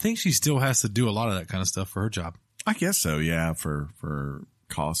 I think she still has to do a lot of that kind of stuff for her job. I guess so. Yeah, for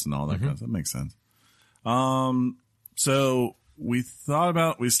costs and all that kind of stuff. That makes sense. So we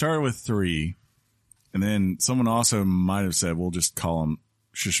started with 3. And then someone also might have said, we'll just call him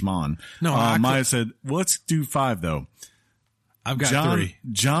Shishman. No, might have said, well, let's do 5 though. I've got 3.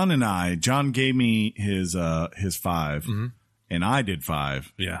 John gave me his 5 and I did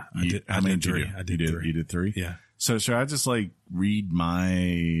 5. Yeah. How many did you do? I did 3. You did 3? Yeah. So should I just like read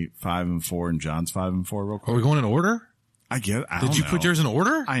my 5 and 4 and John's 5 and 4 real quick? Are we going in order? Did you put yours in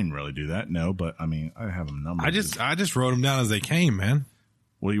order? I didn't really do that. No, but I have them numbered. I just wrote them down as they came, man.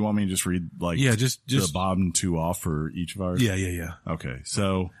 Well, you want me to just read just the bottom 2 off for each of ours? Yeah. Okay.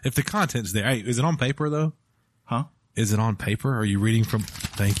 So if the content's there, hey, is it on paper though? Huh? Is it on paper? Are you reading from?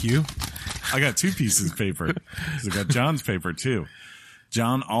 Thank you. I got 2 pieces of paper. I got John's paper too.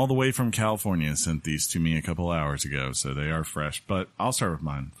 John, all the way from California, sent these to me a couple hours ago, so they are fresh. But I'll start with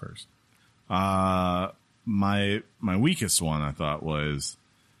mine first. My weakest one I thought was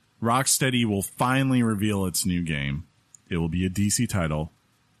Rocksteady will finally reveal its new game. It will be a DC title,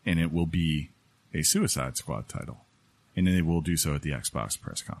 and it will be a Suicide Squad title, and then they will do so at the Xbox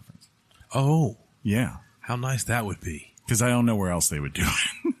press conference. Oh, yeah. How nice that would be. Because I don't know where else they would do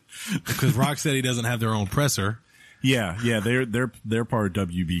it. Because Rocksteady doesn't have their own presser. Yeah, they're part of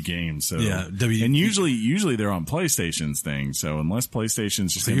WB Games. So yeah, and usually they're on PlayStation's thing. So unless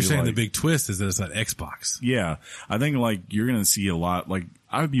PlayStation's just so you're saying the big twist is that it's at Xbox. Yeah, I think like you're gonna see a lot. Like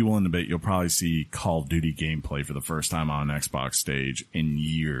I would be willing to bet you'll probably see Call of Duty gameplay for the first time on an Xbox stage in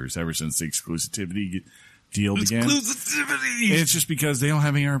years, ever since the exclusivity deal began. Exclusivity. It's just because they don't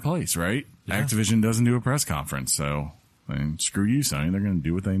have any other place, right? Yeah. Activision doesn't do a press conference, so. Screw you, Sony. They're going to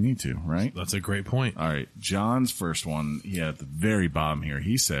do what they need to, right? That's a great point. All right. John's first one, at the very bottom here,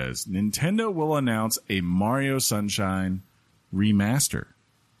 he says, Nintendo will announce a Mario Sunshine remaster.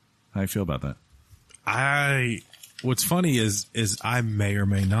 How do you feel about that? What's funny is I may or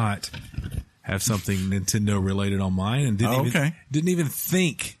may not have something Nintendo related on mine and didn't even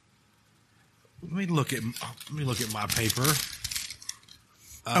think. Let me look at my paper.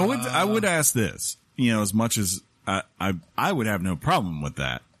 I would ask this, as much as I would have no problem with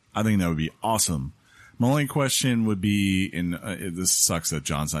that. I think that would be awesome. My only question would be, and this sucks that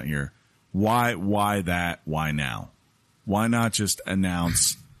John's not here. Why that? Why now? why not just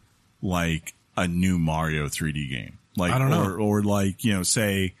announce like a new Mario 3D game? Like, I don't know. Or like,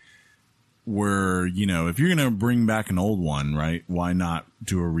 say we're, if you're going to bring back an old one, right? Why not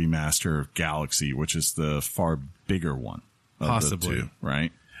do a remaster of Galaxy, which is the far bigger one of Possibly. the two,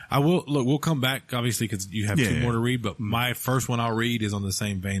 right? I will look. We'll come back obviously because you have two more to read. But my first one I'll read is on the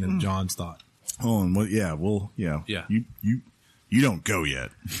same vein of John's thought. Oh, and Yeah. You don't go yet.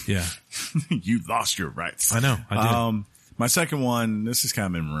 Yeah, You lost your rights. I know. I did. My second one, this has kind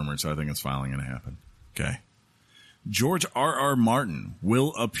of been rumored, so I think it's finally going to happen. Okay. George R.R. Martin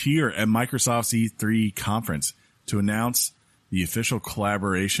will appear at Microsoft's E3 conference to announce the official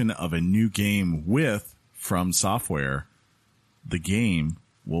collaboration of a new game with From Software. The game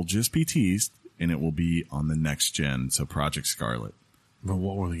will just be teased, and it will be on the next gen, so Project Scarlet. But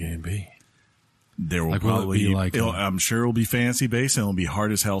what will the game be? There will Like, will it probably be like I'm sure it'll be fantasy based, and it'll be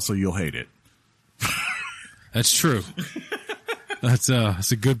hard as hell, so you'll hate it. That's true. That's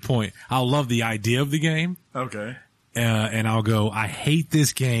a good point. I'll love the idea of the game. Okay. And I'll go, I hate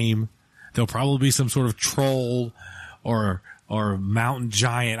this game. There'll probably be some sort of troll or mountain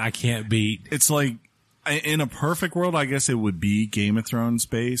giant I can't beat. It's like, in a perfect world, I guess it would be Game of Thrones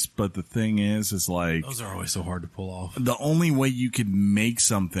based, but the thing is like, Those are always so hard to pull off. the only way you could make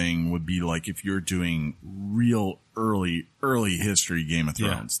something would be like if you're doing real early history Game of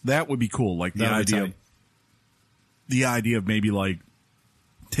Thrones. That would be cool. Like the idea of maybe like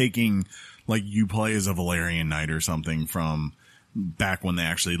taking, like you play as a Valyrian knight or something from back when they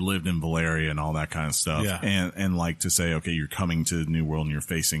actually lived in Valyria and all that kind of stuff. Yeah. And like to say, okay, you're coming to the new world and you're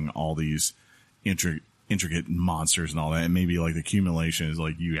facing all these intricate monsters and all that. And maybe like the accumulation is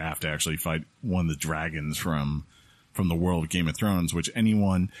like you have to actually fight one of the dragons from the world of Game of Thrones, which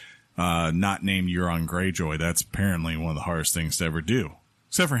anyone not named Euron Greyjoy, that's apparently one of the hardest things to ever do.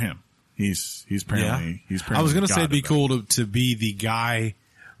 Except for him. He's apparently I was going to say it'd be God cool to be the guy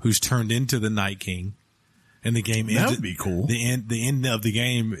who's turned into the Night King. And the game That would be cool. The end of the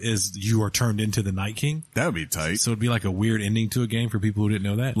game is you are turned into the Night King. That would be tight. So it'd be like a weird ending to a game for people who didn't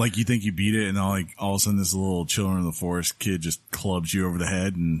know that. Like you think you beat it and all of a sudden this little Children of the Forest kid just clubs you over the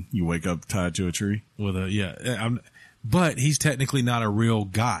head and you wake up tied to a tree. With but he's technically not a real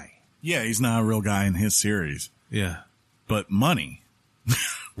guy. Yeah, he's not a real guy in his series. Yeah. But money.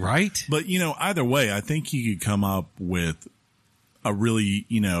 Right? But, either way, I think he could come up with a really,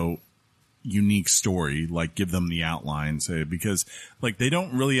 unique story, like give them the outlines, because like they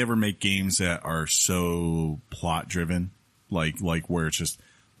don't really ever make games that are so plot driven, like where it's just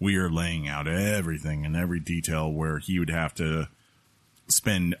we are laying out everything and every detail where he would have to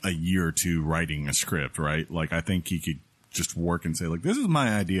spend a year or two writing a script, right? Like I think he could just work and say like, this is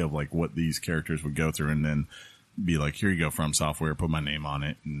my idea of like what these characters would go through and then be like, here you go, From Software, put my name on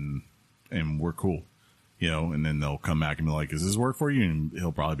it and we're cool, and then they'll come back and be like, does this work for you? And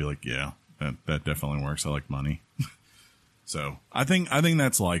he'll probably be like, yeah. That definitely works. I like money. So I think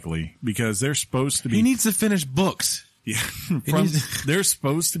that's likely because they're supposed to be. He needs to finish books. Yeah. They're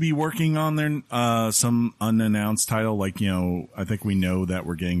supposed to be working on their, some unannounced title. Like, I think we know that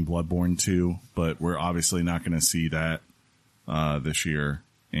we're getting Bloodborne 2, but we're obviously not going to see that, this year.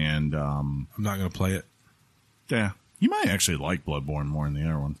 And, I'm not going to play it. Yeah. You might actually like Bloodborne more than the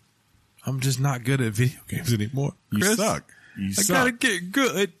other one. I'm just not good at video games anymore. Chris, You suck. I gotta get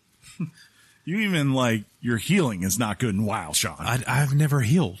good. You even your healing is not good in WoW, Shaun. I've never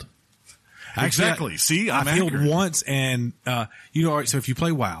healed. Actually, Exactly. See, I've healed once, and all right. So if you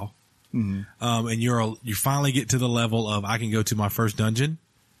play WoW, and you finally get to the level of I can go to my first dungeon.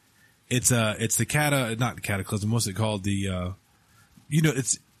 It's the not the cataclysm. What's it called? The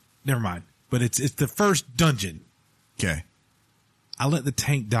it's never mind. But it's the first dungeon. Okay. I let the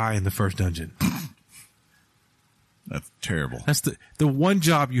tank die in the first dungeon. That's terrible. That's the one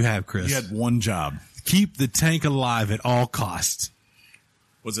job you have, Chris. You had one job. Keep the tank alive at all costs.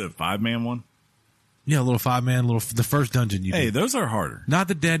 Was it a 5-man one? Yeah, a little 5-man, the first dungeon you did. Those are harder. Not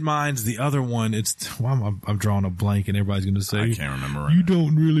the Dead Mines, the other one. I'm drawing a blank and everybody's going to say, I can't remember right you now.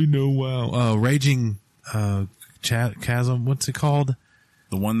 don't really know WoW. Raging, Chasm, what's it called?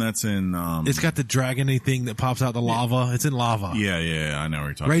 The one that's in, it's got the dragony thing that pops out the lava. It's in lava. Yeah, I know what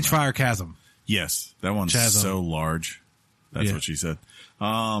you're talking Rage about. Fire Chasm. Yes, that one's Chasm. so large. That's what she said.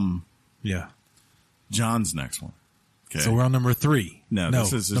 Yeah. John's next one. Okay. So we're on number 3. No,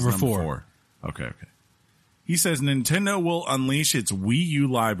 this is number number 4. 4. Okay. He says Nintendo will unleash its Wii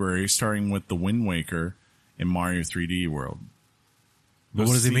U library starting with the Wind Waker and Mario 3D World. But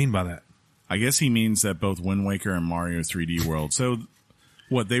what does he mean by that? I guess he means that both Wind Waker and Mario 3D World. So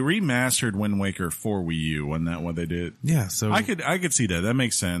what, they remastered Wind Waker for Wii U, wasn't that what they did? Yeah, so I could see that. That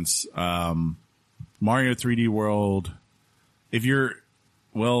makes sense. Mario 3D World, if you're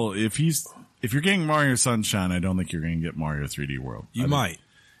getting Mario Sunshine, I don't think you're going to get Mario 3D World. You might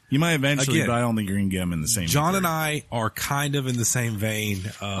eventually, Again, but I don't think you're going to get them in the same. John and I are kind of in the same vein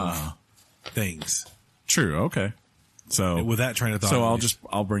of things. True. Okay. So with that train of thought, so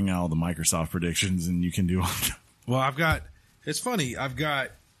I'll bring out all the Microsoft predictions, and you can do all. Well, it's funny. I've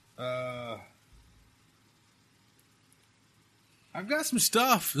got some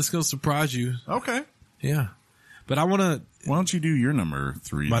stuff that's going to surprise you. Okay. Yeah. But I want to. Why don't you do your number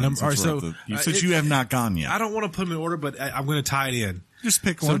 3? My number. All right, so since you have not gone yet, I don't want to put them in order, but I'm going to tie it in. Just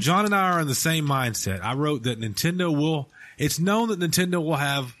pick one. So John and I are in the same mindset. I wrote that Nintendo will. It's known that Nintendo will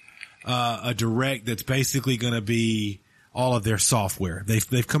have a direct that's basically going to be all of their software.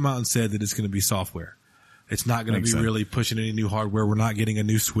 They've come out and said that it's going to be software. It's not going to be really pushing any new hardware. We're not getting a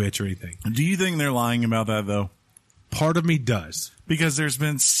new Switch or anything. Do you think they're lying about that though? Part of me does, because there's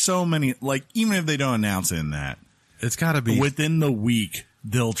been so many. Like, even if they don't announce it in that. It's got to be within the week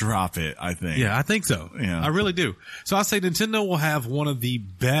they'll drop it, I think. Yeah, I think so. Yeah. I really do. So I say Nintendo will have one of the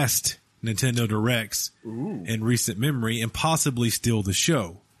best Nintendo Directs in recent memory and possibly steal the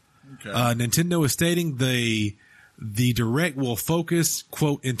show. Okay. Nintendo is stating the Direct will focus,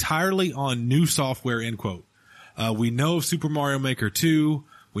 quote, entirely on new software, end quote. We know of Super Mario Maker 2.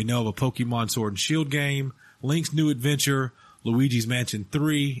 We know of a Pokemon Sword and Shield game, Link's New Adventure, Luigi's Mansion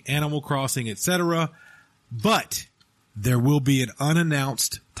 3, Animal Crossing, etc. But there will be an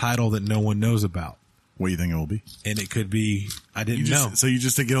unannounced title that no one knows about. What do you think it will be? And it could be, I didn't know. So you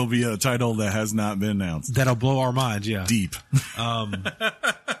just think it'll be a title that has not been announced? That'll blow our minds, yeah. Deep.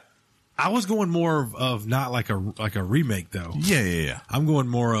 I was going more of not like a remake though. Yeah. I'm going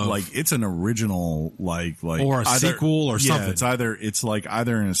more of like it's an original like or a sequel or something. It's either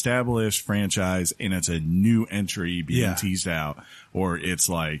an established franchise and it's a new entry being teased out, or it's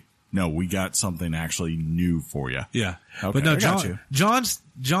like, no, we got something actually new for you. Yeah. Okay, but no, John's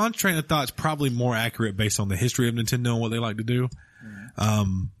train of thought's probably more accurate based on the history of Nintendo and what they like to do.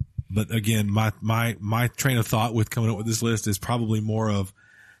 But again, my train of thought with coming up with this list is probably more of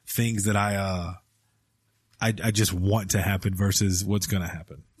things that I just want to happen versus what's going to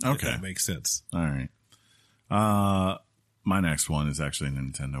happen. Okay. If that makes sense. All right. My next one is actually a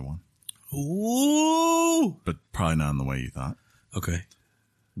Nintendo one. Ooh. But probably not in the way you thought. Okay.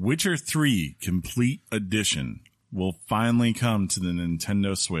 Witcher 3 Complete Edition will finally come to the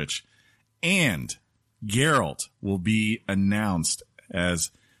Nintendo Switch, and Geralt will be announced as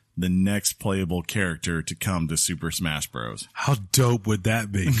the next playable character to come to Super Smash Bros. How dope would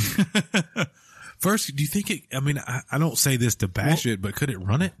that be? First, do you think it, I mean, I don't say this to bash it, but could it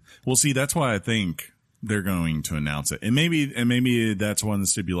run it? Well, see, that's why I think they're going to announce it. And maybe that's one of the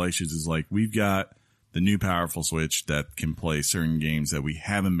stipulations is like, we've got the new powerful Switch that can play certain games that we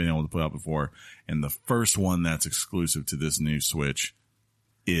haven't been able to put out before. And the first one that's exclusive to this new Switch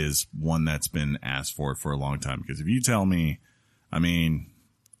is one that's been asked for a long time. Because if you tell me, I mean,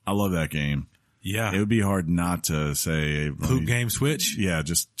 I love that game. Yeah. It would be hard not to say Poop game Switch. Yeah.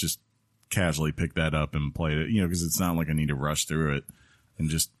 Just casually pick that up and play it, cause it's not like I need to rush through it and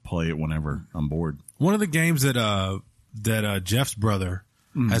just play it whenever I'm bored. One of the games that Jeff's brother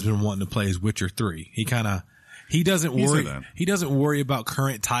has been wanting to play is Witcher 3. He doesn't worry about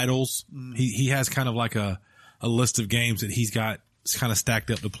current titles. He has kind of like a list of games that he's got kind of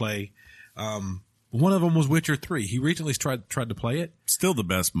stacked up to play. One of them was Witcher 3. He recently tried to play it. Still the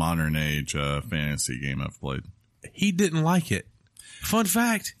best modern age fantasy game I've played. He didn't like it. Fun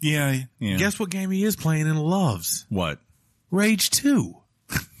fact. Yeah. Guess what game he is playing and loves? What? Rage 2.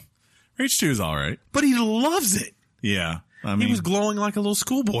 Rage 2 is all right. But he loves it. Yeah. I mean, he was glowing like a little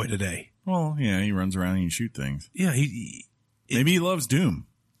schoolboy today. Well, yeah, he runs around and he shoots things. Yeah, maybe he loves Doom.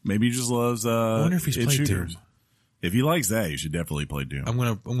 Maybe he just loves I wonder if he's played shooters. Doom. If he likes that, you should definitely play Doom. I'm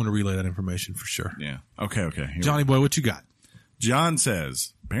gonna relay that information for sure. Yeah. Okay. Johnny boy, what you got? John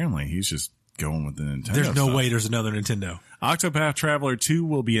says apparently he's just going with the Nintendo. There's no stuff. way there's another Nintendo. Octopath Traveler 2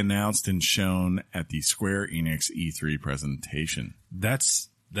 will be announced and shown at the Square Enix E3 presentation. That's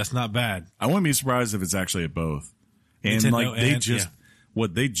not bad. I wouldn't be surprised if it's actually at both. And Nintendo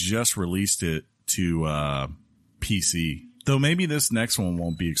they just released it to PC. Though maybe this next one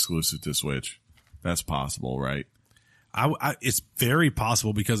won't be exclusive to Switch. That's possible, right? It's very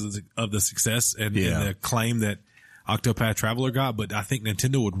possible because of the success and the acclaim that Octopath Traveler got. But I think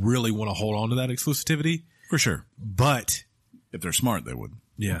Nintendo would really want to hold on to that exclusivity for sure. But if they're smart, they would.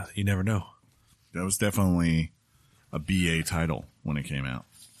 Yeah, you never know. That was definitely a BA title when it came out.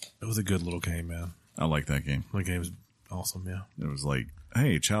 It was a good little game, man. I like that game. That game was awesome. Yeah, it was like,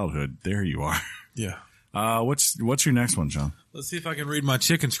 hey, childhood, there you are. Yeah. What's your next one, John? Let's see if I can read my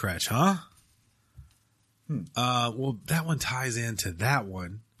chicken scratch, huh? Well, that one ties into that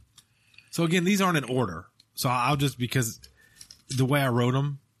one. So again, these aren't in order. So I'll just, because the way I wrote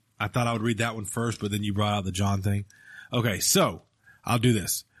them, I thought I would read that one first, but then you brought out the John thing. Okay. So I'll do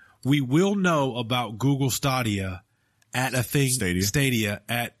this. We will know about Google Stadia at a thing, Stadia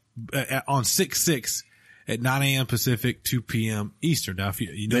at on 6/6 at 9 a.m. Pacific, 2 p.m. Eastern. Now, if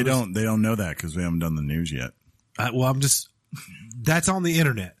you know, they don't know that because we haven't done the news yet. Well, that's on the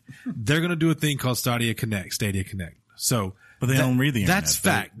internet. They're going to do a thing called Stadia Connect. So, but they don't read the internet. That's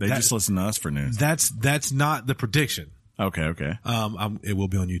fact. They just listen to us for news. That's not the prediction. Okay. It will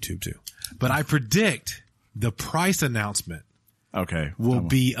be on YouTube too, but I predict the price announcement will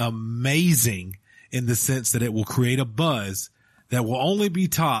be amazing in the sense that it will create a buzz that will only be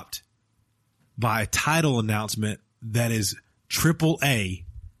topped by a title announcement that is AAA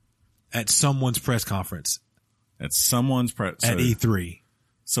at someone's press conference. At someone's press at E3.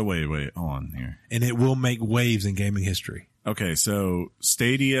 So wait, hold on here. And it will make waves in gaming history. Okay, so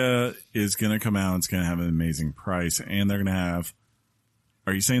Stadia is going to come out. It's going to have an amazing price, and they're going to have.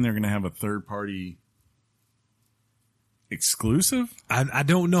 Are you saying they're going to have a third-party exclusive? I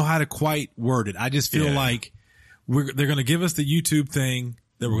don't know how to quite word it. I just feel like they're going to give us the YouTube thing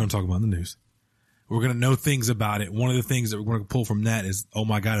that we're going to talk about in the news. We're going to know things about it. One of the things that we're going to pull from that is, oh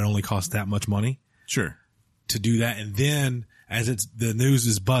my God, it only costs that much money. Sure. To do that. And then as the news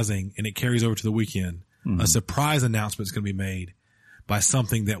is buzzing and it carries over to the weekend, a surprise announcement is going to be made by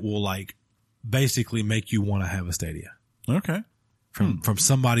something that will basically make you want to have a Stadia. Okay. From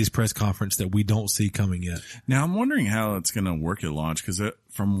somebody's press conference that we don't see coming yet. Now I'm wondering how it's going to work at launch, because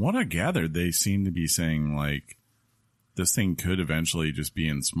from what I gathered, they seem to be saying this thing could eventually just be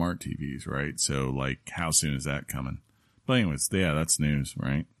in smart TVs, right? So how soon is that coming? But anyways, that's news,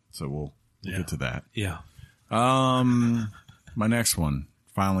 right? So we'll get to that. Yeah. My next one,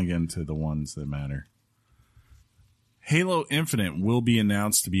 finally getting to the ones that matter. Halo Infinite will be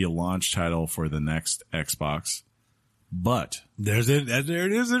announced to be a launch title for the next Xbox, but there it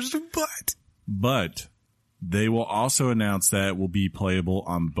is. There's a but. But they will also announce that it will be playable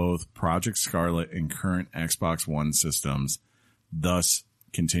on both Project Scarlet and current Xbox One systems, thus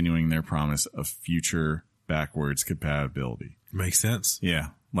continuing their promise of future backwards compatibility. Makes sense. Yeah.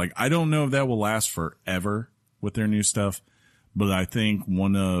 I don't know if that will last forever with their new stuff, but I think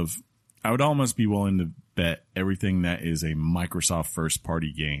I would almost be willing to bet everything that is a Microsoft first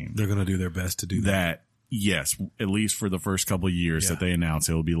party game. They're going to do their best to do that. Yes, at least for the first couple of years that they announce,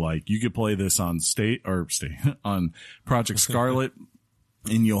 it'll be you could play this on on Project Scarlet,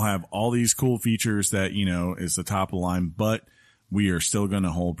 and you'll have all these cool features that, is the top of the line, but we are still going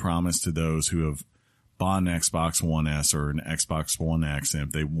to hold promise to those who have bought an Xbox One S or an Xbox One X.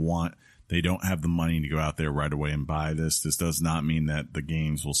 And if they don't have the money to go out there right away and buy this. This does not mean that the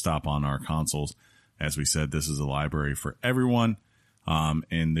games will stop on our consoles. As we said, this is a library for everyone.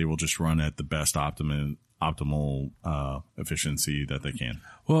 And they will just run at the best optimal efficiency that they can.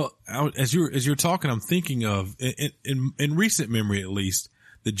 Well, as you're talking, I'm thinking of in recent memory, at least,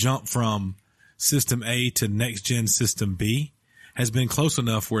 the jump from System A to next gen System B has been close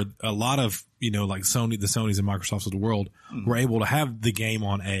enough where a lot of, the Sonys and Microsofts of the world were able to have the game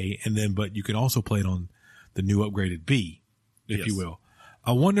on A, but you can also play it on the new upgraded B, if you will.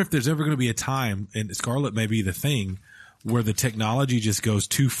 I wonder if there's ever going to be a time, and Scarlet may be the thing, where the technology just goes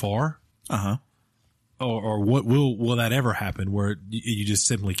too far. Or what will that ever happen where you just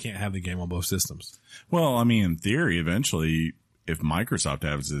simply can't have the game on both systems? Well, in theory, eventually, if Microsoft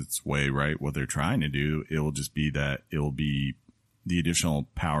has its way, right, what they're trying to do, it will just be that it will be the additional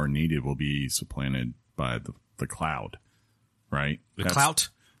power needed will be supplanted by the cloud, right? The cloud?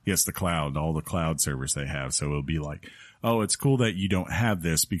 Yes, the cloud, all the cloud servers they have. So it'll be it's cool that you don't have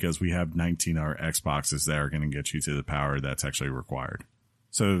this because we have 19 other Xboxes that are going to get you to the power that's actually required.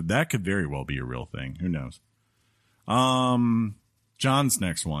 So that could very well be a real thing. Who knows? John's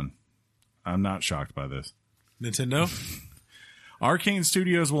next one. I'm not shocked by this. Nintendo? Arcane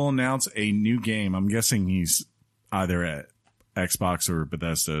Studios will announce a new game. I'm guessing he's either at Xbox or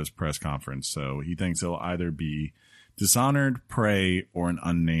Bethesda's press conference. So he thinks it'll either be Dishonored, Prey, or an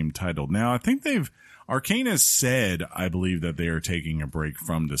unnamed title. Now, I think Arcane has said, I believe, that they are taking a break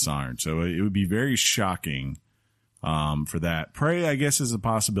from Dishonored. So it would be very shocking for that. Prey, I guess, is a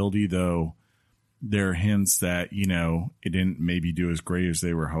possibility, though. There are hints that, it didn't maybe do as great as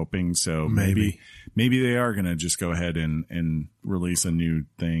they were hoping. So maybe they are going to just go ahead and release a new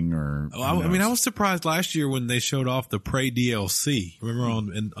thing I was surprised last year when they showed off the Prey DLC.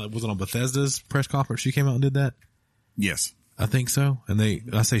 Remember was it on Bethesda's press conference? She came out and did that? Yes. I think so. And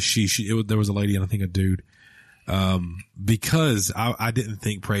there was a lady and I think a dude. Because I didn't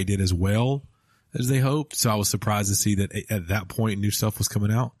think Prey did as well as they hoped. So I was surprised to see that at that point new stuff was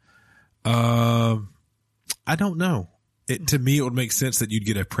coming out. I don't know. To me, it would make sense that you'd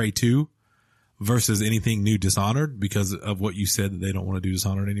get a Prey 2 versus anything new Dishonored because of what you said that they don't want to do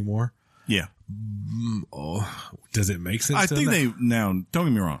Dishonored anymore. Yeah. Does it make sense? I think now, don't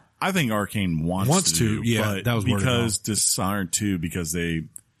get me wrong. I think Arcane wants to. Yeah, but that was because Dishonored 2, because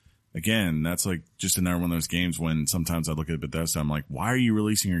again, that's like just another one of those games when sometimes I look at Bethesda, I'm like, why are you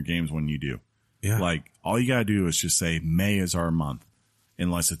releasing your games when you do? Yeah. Like, all you gotta do is just say May is our month.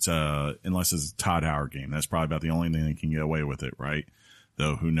 Unless it's a Todd Howard game. That's probably about the only thing they can get away with it, right?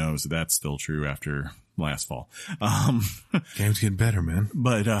 Though who knows if that's still true after last fall. Game's getting better, man.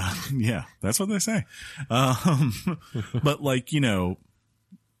 But, yeah, that's what they say. But like,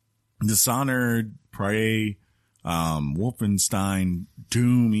 Dishonored, Prey, Wolfenstein,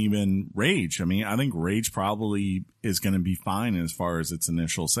 Doom, even Rage. I mean, I think Rage probably is going to be fine as far as its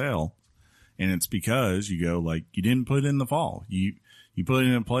initial sale. And it's because you go like, you didn't put it in the fall. You put it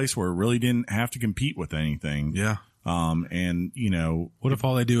in a place where it really didn't have to compete with anything. Yeah. And what if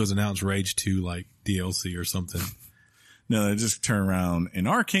all they do is announce Rage 2 like DLC or something? No, they just turn around and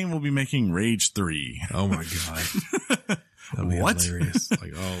Arcane will be making Rage 3. Oh my God. That'd be What? hilarious.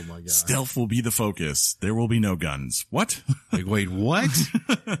 Like, oh my God. Stealth will be the focus. There will be no guns. What? Like, wait, what?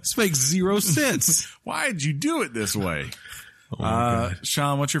 This makes zero sense. Why'd you do it this way? Oh my God.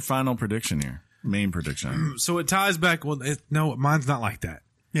 Shaun, what's your final prediction here? Main prediction. So it ties back. Well, no, mine's not like that.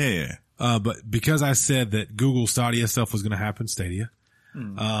 Yeah. But because I said that Google Stadia stuff was going to happen, Stadia.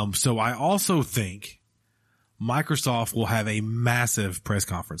 So I also think Microsoft will have a massive press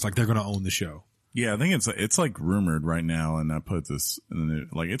conference. Like they're going to own the show. Yeah, I think it's like rumored right now, and I put this in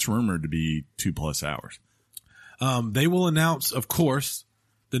like it's rumored to be 2+ hours. They will announce, of course,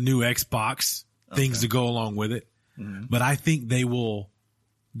 the new Xbox, things to go along with it. Mm-hmm. But I think they will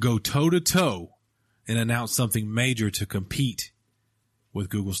go toe to toe and announce something major to compete with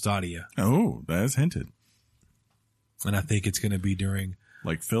Google Stadia. Oh, that is hinted. And I think it's going to be during.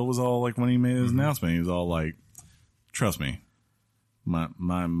 Like Phil was all like when he made his announcement, he was all like, "Trust me, my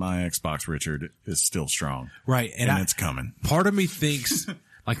Xbox Richard is still strong, right? And it's coming." Part of me thinks,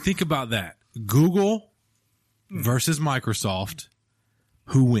 like, think about that: Google versus Microsoft,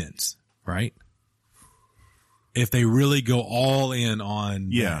 who wins, right? If they really go all in on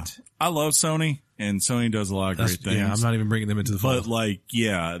that. I love Sony, and Sony does a lot of great things. Yeah, I'm not even bringing them into the fold. But like,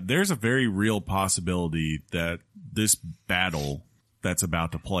 yeah, there's a very real possibility that this battle that's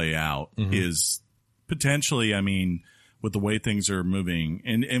about to play out is potentially, I mean, with the way things are moving,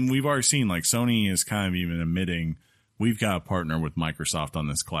 and we've already seen like Sony is kind of even admitting we've got to partner with Microsoft on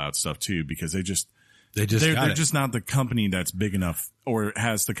this cloud stuff too, because they're just not the company that's big enough or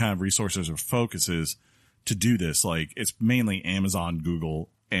has the kind of resources or focuses to do this. Like it's mainly Amazon, Google,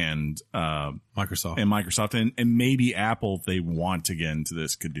 and Microsoft, and maybe Apple, if they want to get into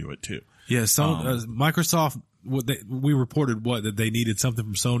this, could do it too. Yeah, so Microsoft, we reported that they needed something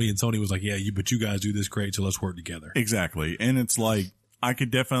from Sony, and Sony was like, "Yeah, but you guys do this great, so let's work together." Exactly, and it's like I could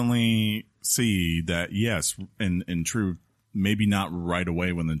definitely see that. Yes, in truth, maybe not right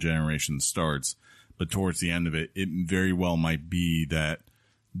away when the generation starts, but towards the end of it, it very well might be that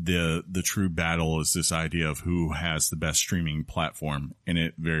the true battle is this idea of who has the best streaming platform, and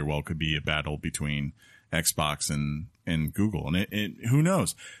it very well could be a battle between Xbox and Google. And it who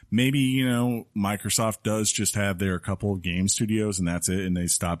knows, maybe, Microsoft does just have their couple of game studios and that's it. And they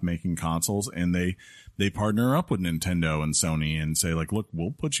stop making consoles and they partner up with Nintendo and Sony and say like, look,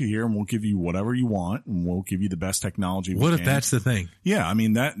 we'll put you here and we'll give you whatever you want and we'll give you the best technology. What if that's the thing? Yeah. I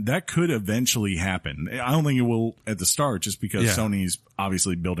mean, that could eventually happen. I don't think it will at the start just because Sony's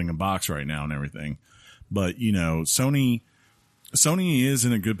obviously building a box right now and everything. But, Sony is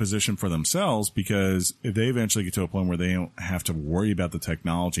in a good position for themselves because if they eventually get to a point where they don't have to worry about the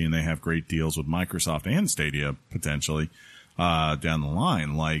technology and they have great deals with Microsoft and Stadia potentially down the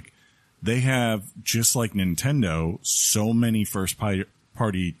line, like they have, just like Nintendo, so many first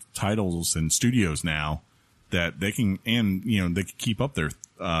party titles and studios now that they can, and they can keep up their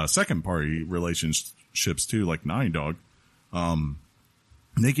second party relationships too, like Naughty Dog.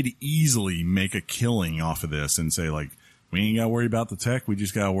 They could easily make a killing off of this and say like, we ain't got to worry about the tech. We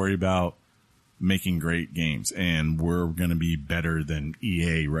just got to worry about making great games, and we're going to be better than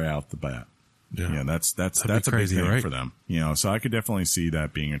EA right out the bat. Yeah, that's a crazy, big thing right? for them. So I could definitely see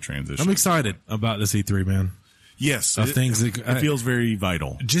that being a transition. I'm excited about this E3, man. Yes, it feels very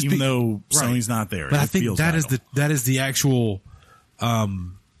vital, even though Sony's not there. But I think that is the actual.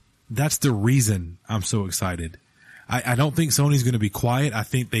 That's the reason I'm so excited. I don't think Sony's going to be quiet. I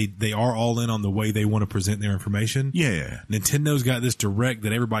think they are all in on the way they want to present their information. Yeah. Nintendo got this direct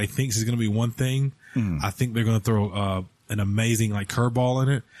that everybody thinks is going to be one thing. I think they're going to throw an amazing like curveball in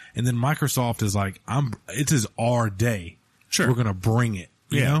it. And then Microsoft is like, it's our day. Sure. We're going to bring it.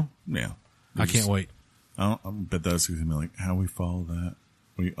 You know? Yeah. I can't wait. I bet that's going to be like, how we follow that.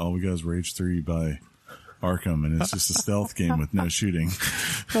 All we got is Rage 3 by Arkham, and it's just a stealth game with no shooting.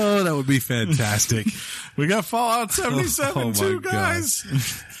 Oh, that would be fantastic. We got Fallout 77 too, guys.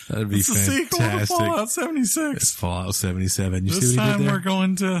 That'd be fantastic. The sequel to Fallout 76. It's Fallout 77. You this see what he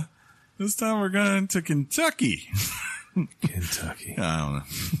time did there? This time we're going to Kentucky. Kentucky. I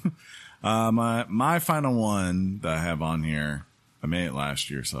don't know. My final one that I have on here, I made it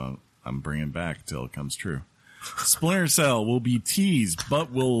last year, so I'm bringing it back until it comes true. Splinter Cell will be teased,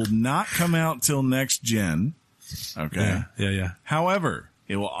 but will not come out till next gen. Okay. Yeah. However,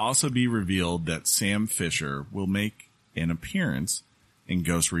 it will also be revealed that Sam Fisher will make an appearance in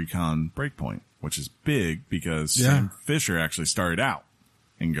Ghost Recon Breakpoint, which is big because Sam Fisher actually started out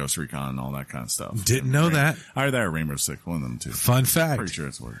in Ghost Recon and all that kind of stuff. Didn't know that. Either that or Rainbow Six, one of them two. Fun fact. Pretty sure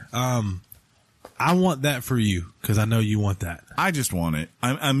it's worth. I want that for you because I know you want that. I just want it.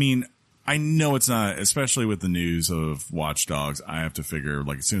 I mean, I know it's not, especially with the news of Watch Dogs. I have to figure,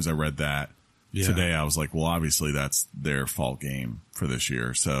 like, as soon as I read that today, I was like, well, obviously that's their fall game for this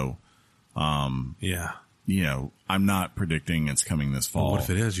year. So, you know, I'm not predicting it's coming this fall. Well, what if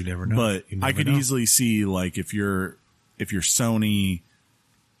it is? You never know. But never I could easily see, like, if you're Sony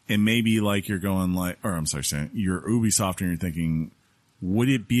and maybe like you're going like, or I'm sorry, you're Ubisoft and you're thinking, would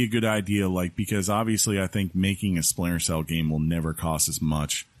it be a good idea? Like, because obviously I think making a Splinter Cell game will never cost as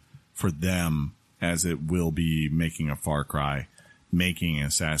much for them as it will be making a Far Cry, making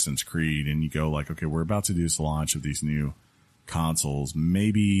Assassin's Creed, and you go like, okay, we're about to do this launch of these new consoles.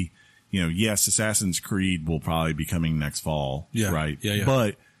 Maybe, you know, yes, Assassin's Creed will probably be coming next fall, right? Yeah.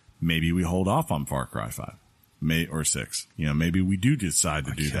 But maybe we hold off on Far Cry 5, or 6. You know, maybe we do decide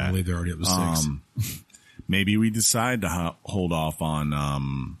to do that. I can't believe they're already up to 6. Maybe we decide to hold off on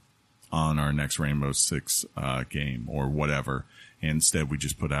our next Rainbow Six game or whatever. Instead, we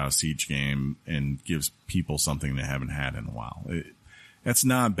just put out a Siege game and gives people something they haven't had in a while. That's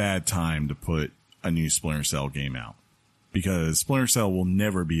not a bad time to put a new Splinter Cell game out because Splinter Cell will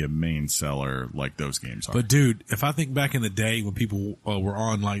never be a main seller like those games are. But dude, if I think back in the day when people were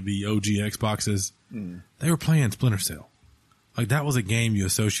on like the OG Xboxes, they were playing Splinter Cell. Like that was a game you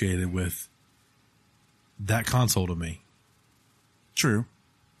associated with that console to me. True.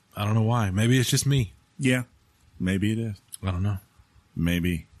 I don't know why. Maybe it's just me. Yeah. Maybe it is. I don't know.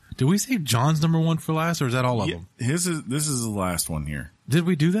 Maybe. Did we save John's number one for last, or is that all of them? This is the last one here. Did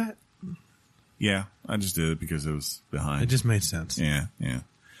we do that? Yeah, I just did it because it was behind. It just made sense. Yeah.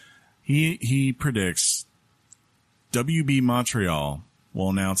 He predicts WB Montreal will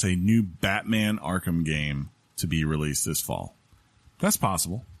announce a new Batman Arkham game to be released this fall. That's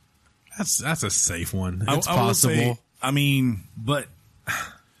possible. That's a safe one. It's I will possible. say, I mean, but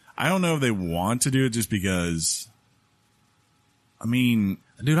I don't know if they want to do it just because. I mean,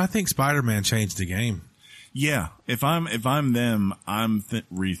 dude, I think Spider-Man changed the game. Yeah, if I'm them, I'm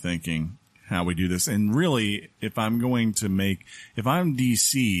rethinking how we do this. And really, if I'm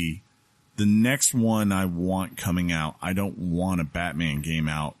DC, the next one I want coming out, I don't want a Batman game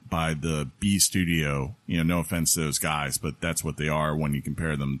out by the B studio. You know, no offense to those guys, but that's what they are when you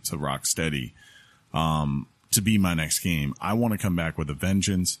compare them to Rocksteady. To be my next game, I want to come back with a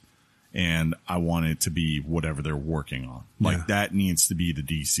vengeance. And I want it to be whatever they're working on. Like that needs to be the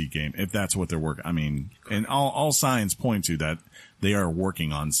DC game. If that's what they're working, I mean, and all signs point to that they are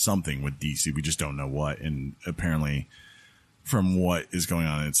working on something with DC. We just don't know what. And apparently from what is going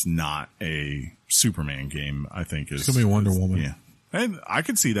on, it's not a Superman game. I think it's going to be Wonder Woman. Yeah. And I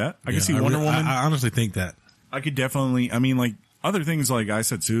could see that. I could see Wonder Woman. I honestly think that. I could definitely, I mean, like other things, like I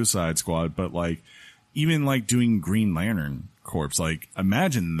said, Suicide Squad, but like even like doing Green Lantern Corpse, like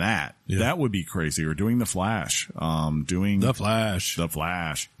imagine that. That would be crazy. Or doing the Flash, doing the Flash,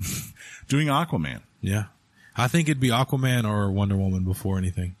 doing Aquaman. Yeah, I think it'd be Aquaman or Wonder Woman before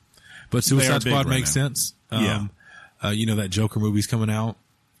anything. But Suicide Squad makes sense. You know that Joker movie's coming out,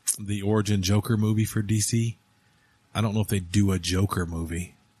 the origin Joker movie for DC. I don't know if they do a Joker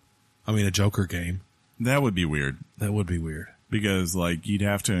movie. I mean, a Joker game. That would be weird. Because like you'd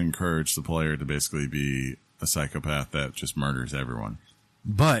have to encourage the player to basically be a psychopath that just murders everyone.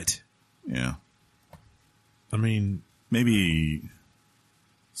 But yeah, I mean, maybe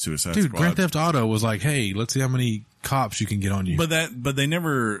Suicide Squad. Dude, Grand Theft Auto was like, hey, let's see how many cops you can get on you. But they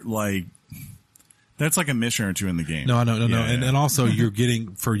never like. That's like a mission or two in the game. No. And also you're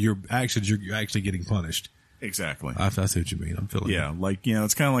getting, for your actions, you're actually getting punished. Exactly. I see what you mean. I'm feeling Yeah, like,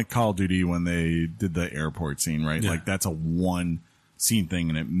 it's kind of like Call of Duty when they did the airport scene, right? Yeah. Like, that's a one scene thing,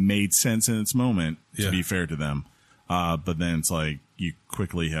 and it made sense in its moment, to be fair to them. But then it's like, you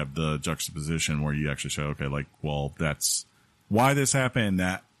quickly have the juxtaposition where you actually show, okay, like, well, that's why this happened,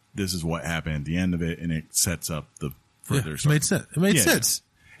 that this is what happened at the end of it, and it sets up the further It made sense. It made sense.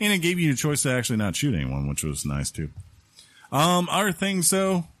 And it gave you the choice to actually not shoot anyone, which was nice, too. Other things,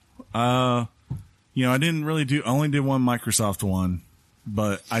 though, I didn't really only did one Microsoft one,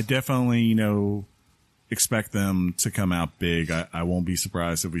 but I definitely, expect them to come out big. I won't be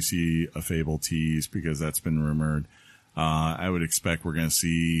surprised if we see a Fable tease, because that's been rumored. I would expect we're going to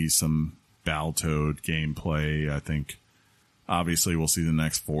see some Battletoad gameplay. I think, obviously, we'll see the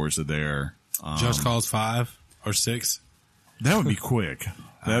next Forza there. Just Cause 5 or 6. That would be quick.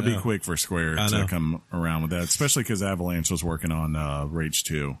 That'd be quick for Square to come around with that, especially because Avalanche was working on Rage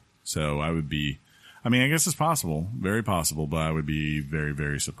 2. So I guess it's possible, very possible, but I would be very,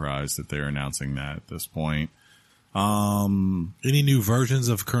 very surprised that they're announcing that at this point. Any new versions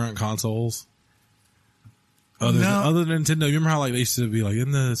of current consoles? Other than Nintendo, you remember how they used to be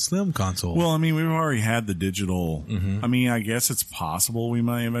in the Slim console? Well, we've already had the digital. Mm-hmm. I guess it's possible we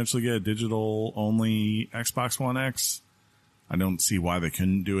might eventually get a digital only Xbox One X. I don't see why they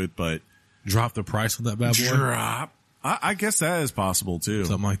couldn't do it, but drop the price on that bad boy. I guess that is possible too.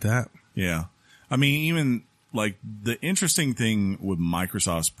 Something like that. Yeah. Even the interesting thing with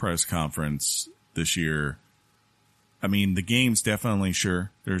Microsoft's press conference this year, the game's definitely,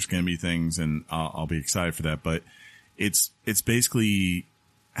 sure, there's going to be things, and I'll be excited for that, but it's basically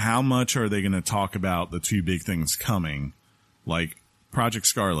how much are they going to talk about the two big things coming? Like Project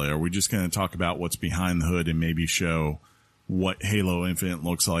Scarlet, are we just going to talk about what's behind the hood and maybe show what Halo Infinite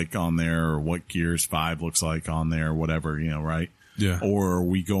looks like on there, or what Gears 5 looks like on there, whatever, right? Yeah. Or are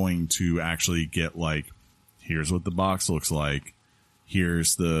we going to actually get here's what the box looks like,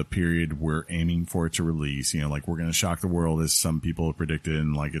 here's the period we're aiming for it to release, we're going to shock the world, as some people have predicted,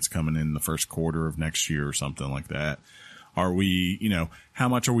 and it's coming in the first quarter of next year or something like that. Are we, how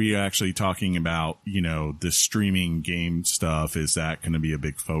much are we actually talking about, the streaming game stuff? Is that going to be a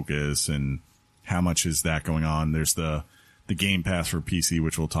big focus, and how much is that going on? There's the Game Pass for PC,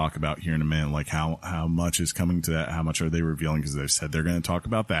 which we'll talk about here in a minute. How much is coming to that? How much are they revealing? Because they've said they're going to talk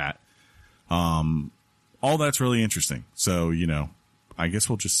about that. All that's really interesting. So, I guess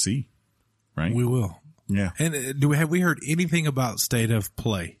we'll just see, right? We will. Yeah. And have we heard anything about state of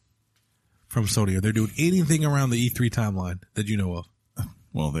play from Sony? Are they doing anything around the E3 timeline that you know of?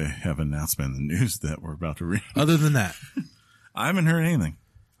 Well, they have an announcement in the news that we're about to read. Other than that, I haven't heard anything.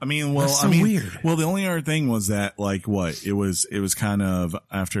 That's so weird. Well, the only other thing was that, it was kind of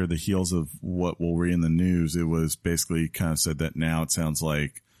after the heels of what we'll read in the news. It was basically kind of said that now it sounds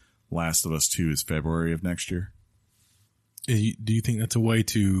like Last of Us 2 is February of next year. Do you think that's a way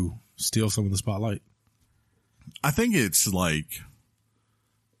to steal some of the spotlight? I think it's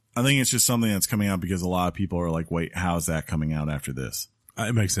just something that's coming out because a lot of people are wait, how's that coming out after this?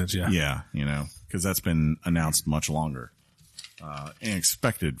 It makes sense. Yeah. Yeah. Because that's been announced much longer. And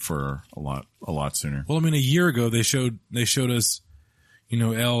expected for a lot sooner. Well, a year ago they showed us,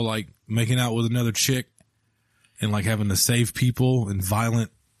 Elle making out with another chick and having to save people in violent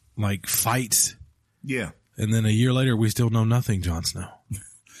fights. Yeah. And then a year later we still know nothing, Jon Snow.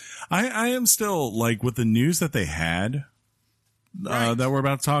 I am still with the news that they had that we're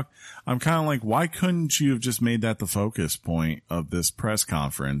about to talk. I'm kind of why couldn't you have just made that the focus point of this press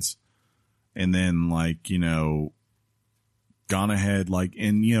conference, and then gone ahead,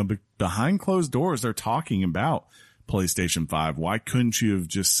 and behind closed doors they're talking about PlayStation 5. Why couldn't you have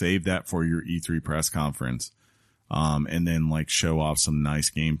just saved that for your E3 press conference, and then show off some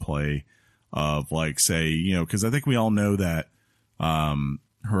nice gameplay of say, because I think we all know that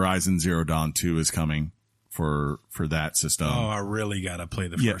Horizon Zero Dawn 2 is coming for that system. Oh, I really gotta play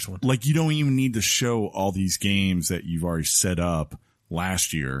the first one. You don't even need to show all these games that you've already set up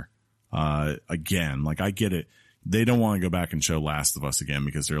last year again. I get it. They don't want to go back and show Last of Us again,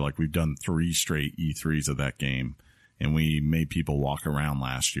 because they're we've done 3 straight E3s of that game, and we made people walk around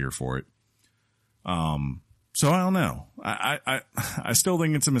last year for it. So I don't know. I still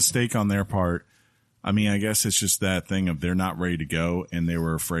think it's a mistake on their part. I guess it's just that thing of they're not ready to go, and they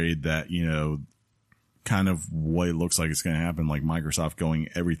were afraid that, kind of what it looks like it's going to happen, Microsoft going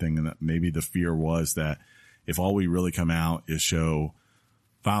everything. And that maybe the fear was that if all we really come out is show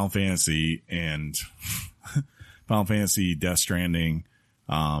Final Fantasy and Final Fantasy Death Stranding,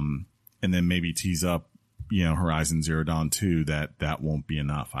 and then maybe tease up, Horizon Zero Dawn 2, that won't be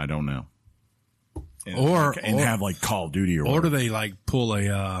enough. I don't know. And have Call of Duty or do they pull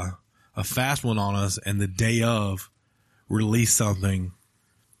a a fast one on us and the day of release something.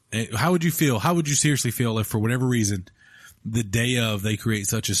 How would you feel? How would you seriously feel if for whatever reason the day of they create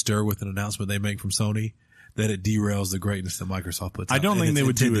such a stir with an announcement they make from Sony that it derails the greatness that Microsoft puts out? I don't think they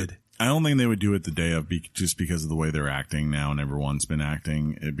would do it. I don't think they would do it the day of just because of the way they're acting now, and everyone's been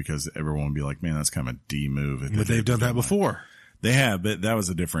acting because everyone would be like, man, that's kind of a D move. But they've done that before. They have, but that was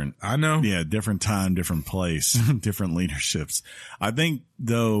a different, I know. Yeah, different time, different place, different leaderships. I think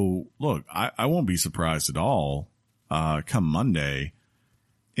though, look, I won't be surprised at all, come Monday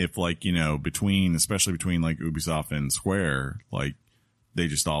if like, you know, especially between like Ubisoft and Square, like they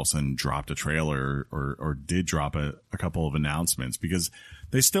just all of a sudden dropped a trailer or did drop a couple of announcements because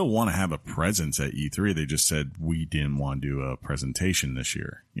they still want to have a presence at E3. They just said we didn't want to do a presentation this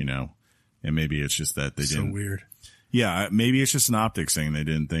year, you know, and maybe it's just that they didn't. So weird. Yeah, maybe it's just an optics thing. They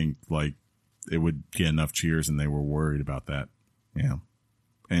didn't think like it would get enough cheers and they were worried about that. Yeah.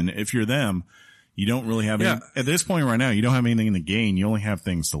 And if you're them, you don't really have any, at this point right now, you don't have anything to gain. You only have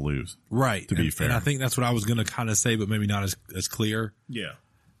things to lose. Right. To be fair. And I think that's what I was going to kind of say, but maybe not as clear. Yeah.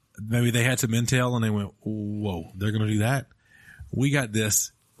 Maybe they had some intel and they went, whoa, they're going to do that. We got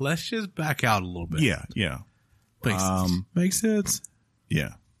this. Let's just back out a little bit. Yeah. Yeah. Makes sense.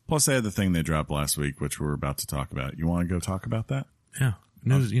 Yeah. Plus, they had the thing they dropped last week, which we're about to talk about. You want to go talk about that? Yeah.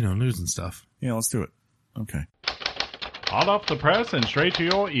 News, news and stuff. Yeah, let's do it. Okay. Hot off the press and straight to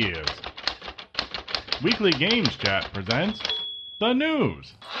your ears. Weekly Games Chat presents the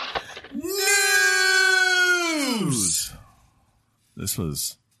news. News! This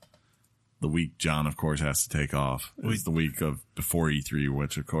was the week John, of course, has to take off. It was the week of before E3,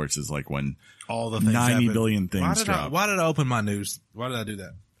 which, of course, is like when all the things 90 happen. billion things drop. Why did I open my news? Why did I do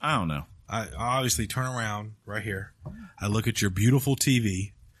that? I don't know. I obviously turn around right here. I look at your beautiful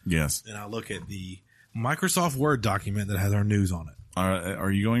TV. Yes. And I look at the Microsoft Word document that has our news on it. Are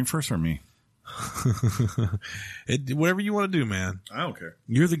you going first or me? Whatever you want to do, man. I don't care.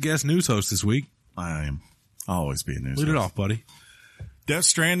 You're the guest news host this week. I am. I'll always be a news Lead host. it off, buddy. Death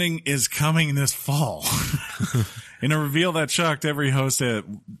Stranding is coming this fall. In a reveal that shocked every host at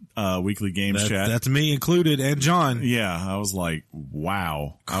Weekly Games Chat. That's me included and John. Yeah, I was like,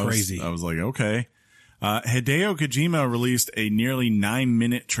 wow. Crazy. I was like, okay. Hideo Kojima released a nearly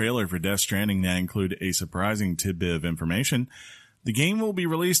 9-minute trailer for Death Stranding that included a surprising tidbit of information. The game will be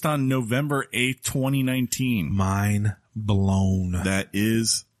released on November 8th, 2019. Mind blown. That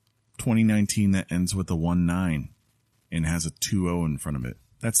is 2019 that ends with a 1-9 and has a 2-0 in front of it.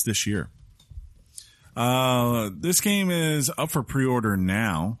 That's this year. This game is up for pre-order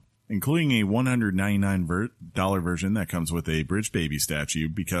now, including a $199 version that comes with a Bridge Baby statue,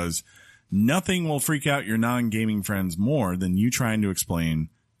 because nothing will freak out your non-gaming friends more than you trying to explain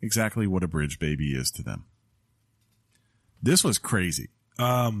exactly what a Bridge Baby is to them. This was crazy.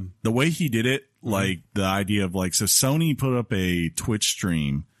 The way he did it, like the idea of like, so Sony put up a Twitch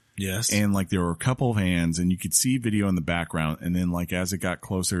stream. Yes. And like there were a couple of hands and you could see video in the background. And then like as it got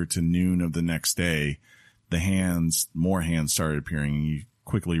closer to noon of the next day, more hands started appearing and you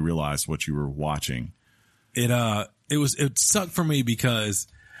quickly realized what you were watching. It sucked for me because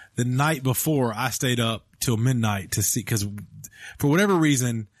the night before I stayed up till midnight to see, cause for whatever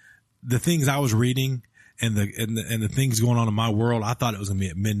reason, the things I was reading and the things going on in my world, I thought it was going to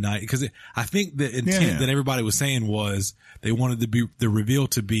be at midnight because I think the intent that everybody was saying was they wanted the reveal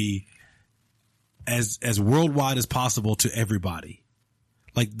to be as worldwide as possible to everybody.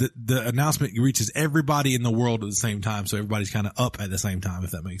 Like the announcement reaches everybody in the world at the same time. So everybody's kind of up at the same time, if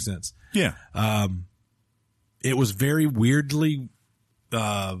that makes sense. Yeah. It was very weirdly,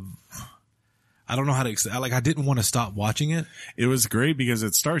 I don't know how to, I didn't want to stop watching it. It was great because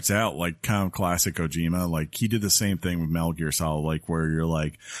it starts out like kind of classic Kojima. Like he did the same thing with Metal Gear Solid, like where you're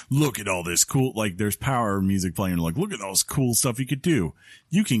like, look at all this cool, like there's power music playing. Like, look at all this cool stuff you could do.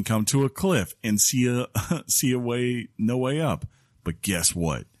 You can come to a cliff and see a way, no way up. But guess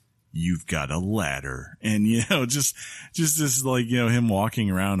what? You've got a ladder. And, just this like, him walking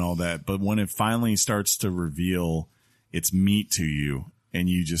around all that. But when it finally starts to reveal its meat to you, and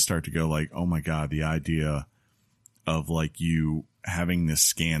you just start to go like, oh my God, the idea of like you having this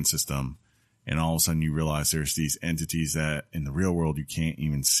scan system and all of a sudden you realize there's these entities that in the real world you can't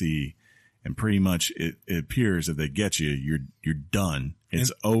even see. And pretty much it appears if they get you, you're done.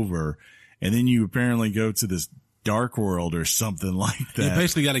 It's over. And then you apparently go to this dark world or something like that. You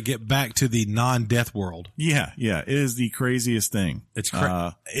basically got to get back to the non-death world. Yeah. Yeah. It is the craziest thing. It's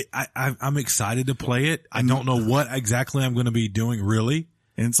I'm excited to play it. I don't know what exactly I'm going to be doing really.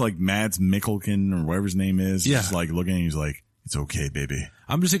 And it's like Mads Mikkelsen or whatever his name is. Yeah. Just like looking at you, he's like, it's okay, baby.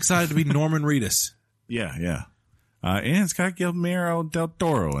 I'm just excited to be Norman Reedus. Yeah. Yeah. And it's got Guillermo del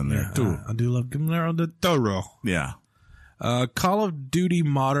Toro in there, too. I do love Guillermo del Toro. Yeah. Call of Duty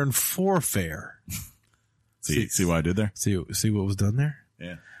Modern Warfare. See what I did there? See what was done there?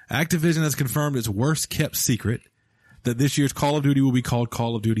 Yeah. Activision has confirmed its worst kept secret that this year's Call of Duty will be called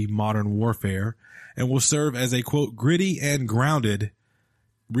Call of Duty Modern Warfare and will serve as a, quote, gritty and grounded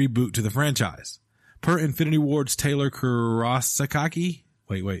reboot to the franchise. Per Infinity Ward's Taylor Kurosaki.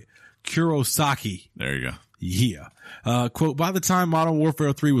 Kurosaki. There you go. Yeah. Quote, by the time Modern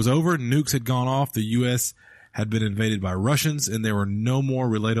Warfare 3 was over, nukes had gone off, the U.S. had been invaded by Russians, and there were no more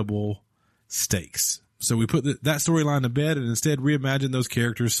relatable stakes. So we put that storyline to bed and instead reimagined those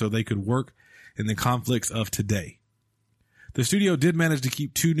characters so they could work in the conflicts of today. The studio did manage to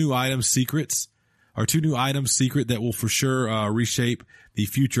keep two new items secret that will for sure reshape the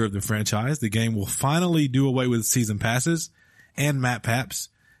future of the franchise. The game will finally do away with season passes and map packs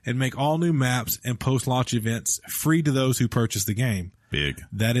and make all new maps and post-launch events free to those who purchase the game. Big.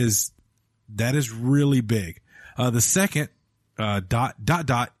 That is really big. The second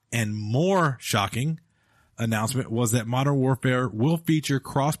and more shocking announcement was that Modern Warfare will feature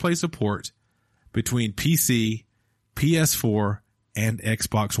cross-play support between PC, PS4, and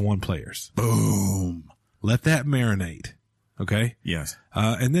Xbox One players. Boom. Let that marinate. Okay? Yes.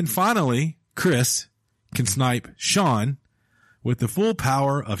 And then finally, Chris can snipe Shaun with the full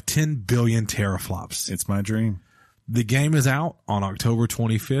power of 10 billion teraflops. It's my dream. The game is out on October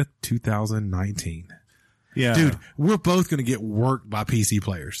 25th, 2019. Yeah. Dude, we're both going to get worked by PC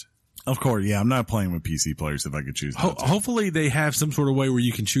players. Of course, yeah. I'm not playing with PC players if I could choose. Hopefully they have some sort of way where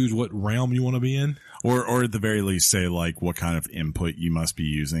you can choose what realm you want to be in. Or at the very least say like what kind of input you must be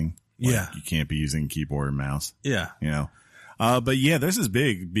using. Like, yeah. You can't be using keyboard and mouse. Yeah. You know. But yeah, this is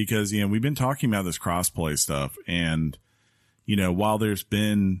big because, you know, we've been talking about this crossplay stuff and, you know, while there's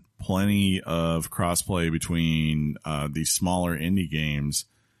been plenty of crossplay between, these smaller indie games,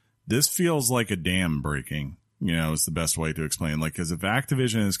 this feels like a dam breaking. You know, is the best way to explain. Like, because if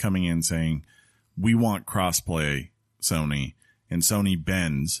Activision is coming in saying, we want crossplay, Sony, and Sony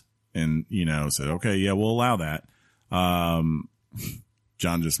bends and, you know, said, okay, yeah, we'll allow that.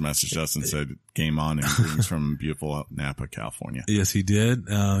 John just messaged us and said, game on and greetings from beautiful Napa, California. Yes, he did.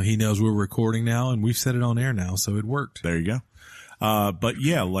 He knows we're recording now and we've set it on air now, so it worked. There you go. But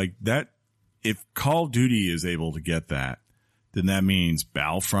yeah, like that, if Call of Duty is able to get that, then that means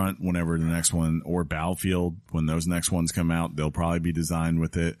Battlefront, whenever the next one, or Battlefield, when those next ones come out, they'll probably be designed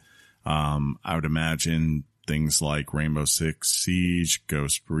with it. I would imagine things like Rainbow Six Siege,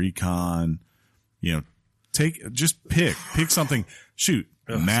 Ghost Recon, you know, pick something. Shoot,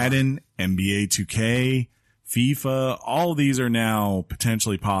 Madden, NBA 2K, FIFA, all of these are now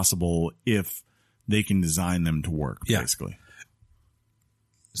potentially possible if they can design them to work, basically.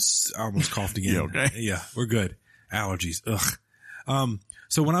 I almost coughed again. You okay? Yeah, we're good. Allergies. Ugh.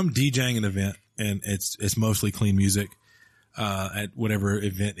 So when I'm DJing an event and it's mostly clean music, at whatever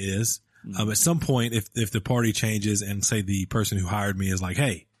event is, at some point, if the party changes and say the person who hired me is like,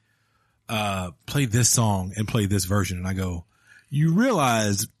 hey, play this song and play this version. And I go, you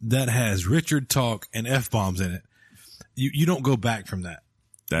realize that has Richard talk and F-bombs in it. You don't go back from that.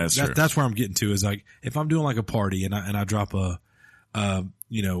 That's true. That's where I'm getting to is like, if I'm doing like a party and I drop a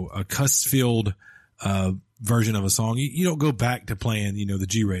cuss filled, version of a song, you don't go back to playing, you know, the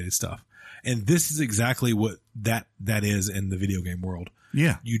G-rated stuff. And this is exactly what that is in the video game world.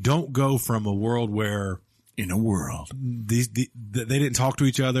 Yeah. You don't go from a world where in a world they didn't talk to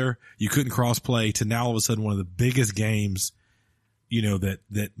each other, you couldn't cross play, to now all of a sudden one of the biggest games, you know, that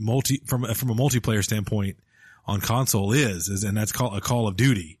from a multiplayer standpoint on console and that's called a Call of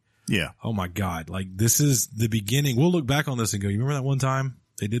Duty. Yeah. Oh my God. Like, this is the beginning. We'll look back on this and go, you remember that one time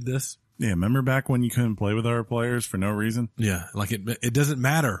they did this? Yeah, remember back when you couldn't play with our players for no reason? Yeah, like it doesn't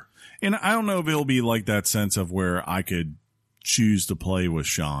matter. And I don't know if it'll be like that sense of where I could choose to play with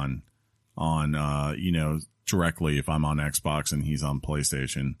Shaun on, you know, directly if I'm on Xbox and he's on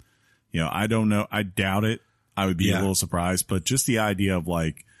PlayStation. You know, I don't know. I doubt it. I would be a little surprised, but just the idea of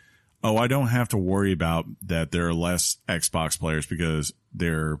like, oh, I don't have to worry about that there are less Xbox players because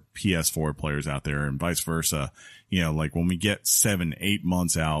there are PS4 players out there and vice versa. You know, like when we get 7-8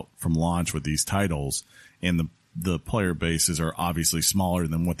 months out from launch with these titles and the player bases are obviously smaller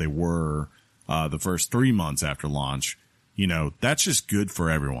than what they were, the first 3 months after launch, you know, that's just good for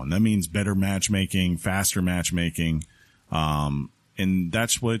everyone. That means better matchmaking, faster matchmaking. And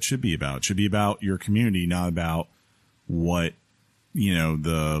that's what it should be about. It should be about your community, not about what, you know,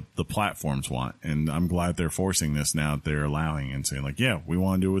 the platforms want. And I'm glad they're forcing this now that they're allowing and saying like, yeah, we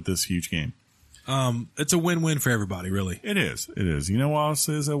want to do it with this huge game. It's a win-win for everybody, really. It is. You know what else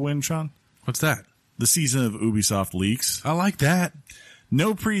is a win, Sean? What's that? the season of Ubisoft leaks. I like that.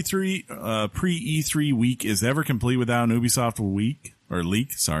 No pre-E3 week is ever complete without an Ubisoft leak.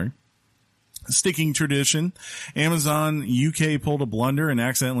 Sticking tradition, Amazon UK pulled a blunder and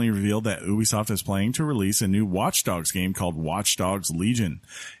accidentally revealed that Ubisoft is planning to release a new Watch Dogs game called Watch Dogs Legion.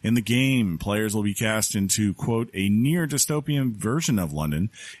 In the game, players will be cast into, quote, a near dystopian version of London.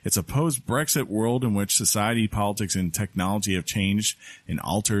 It's a post-Brexit world in which society, politics, and technology have changed and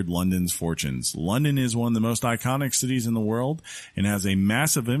altered London's fortunes. London is one of the most iconic cities in the world and has a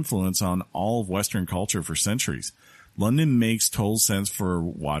massive influence on all of Western culture for centuries. London makes total sense for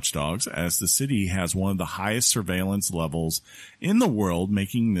Watch Dogs, as the city has one of the highest surveillance levels in the world,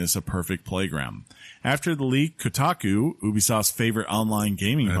 making this a perfect playground. After the leak, Kotaku, Ubisoft's favorite online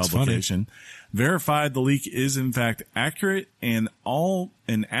gaming publication, verified the leak is in fact accurate, and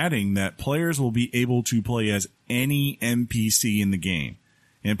adding that players will be able to play as any NPC in the game.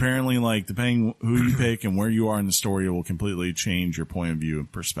 And apparently, like, depending who you pick and where you are in the story, it will completely change your point of view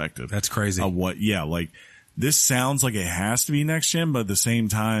and perspective. That's crazy. This sounds like it has to be next gen, but at the same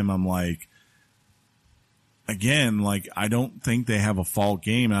time, I'm like, again, like, I don't think they have a fall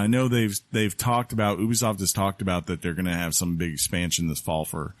game. And I know Ubisoft has talked about that they're going to have some big expansion this fall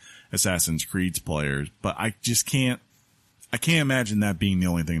for Assassin's Creed's players, but I can't imagine that being the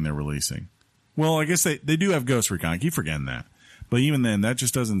only thing they're releasing. Well, I guess they do have Ghost Recon. I keep forgetting that. But even then, that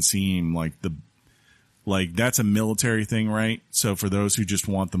just doesn't seem like that's a military thing, right? So for those who just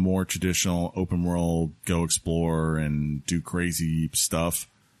want the more traditional open world, go explore and do crazy stuff,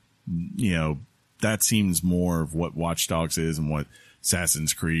 you know, that seems more of what Watch Dogs is and what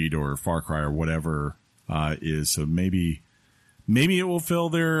Assassin's Creed or Far Cry or whatever is. So maybe it will fill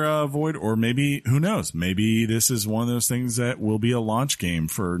their void, or maybe, who knows? Maybe this is one of those things that will be a launch game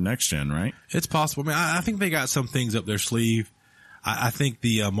for next gen, right? It's possible. I mean, I think they got some things up their sleeve. I think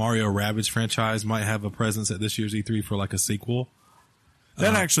the Mario Rabbids franchise might have a presence at this year's E3 for like a sequel.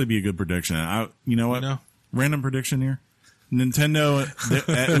 That'd actually be a good prediction. You know what? Random prediction here. Nintendo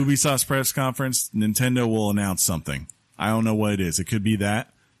at Ubisoft's press conference, Nintendo will announce something. I don't know what it is. It could be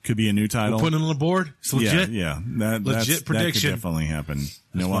that. Could be a new title. We're putting it on the board. It's legit. Yeah. Legit prediction. That could definitely happen.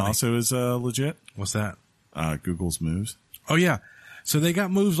 You know what also is legit? What's that? Google's moves. Oh yeah. So they got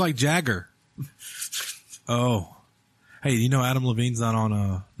moves like Jagger. Oh. Hey, you know Adam Levine's not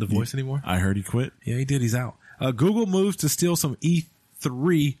on The Voice anymore? I heard he quit. Yeah, he did. He's out. Google moves to steal some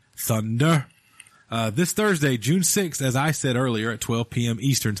E3 thunder. This Thursday, June 6th, as I said earlier, at 12 p.m.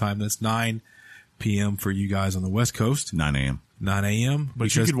 Eastern Time. That's 9 p.m. for you guys on the West Coast. 9 a.m. 9 a.m.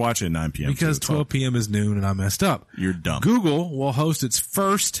 But you could watch it at 9 p.m. Because 12 p.m. is noon and I messed up. You're dumb. Google will host its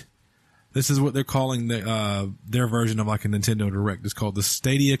first, this is what they're calling their version of like a Nintendo Direct. It's called the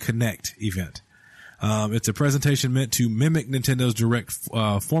Stadia Connect event. It's a presentation meant to mimic Nintendo's Direct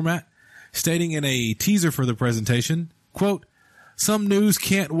format, stating in a teaser for the presentation, quote, "Some news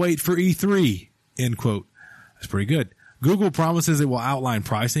can't wait for E3," end quote. That's pretty good. Google promises it will outline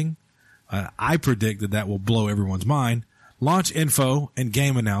pricing. I predict that will blow everyone's mind. Launch info and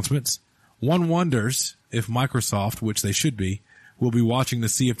game announcements. One wonders if Microsoft, which they should be, will be watching to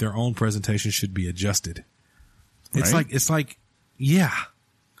see if their own presentation should be adjusted. Right? It's like, yeah.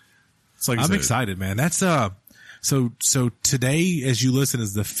 I'm excited, man. That's, so today, as you listen,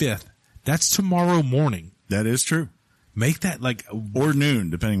 is the 5th. That's tomorrow morning. That is true. Make that like, or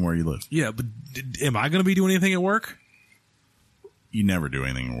noon, depending where you live. Yeah, but am I going to be doing anything at work? You never do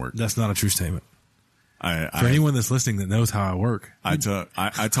anything at work. That's not a true statement. For anyone that's listening that knows how I work. I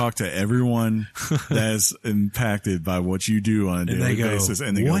talk to everyone that's impacted by what you do on a daily basis.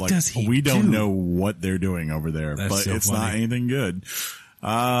 And they go like, we don't know what they're doing over there, but it's not anything good.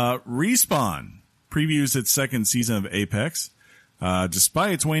 Respawn previews its second season of Apex.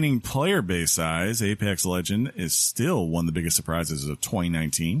 Despite its waning player base size, Apex Legend is still one of the biggest surprises of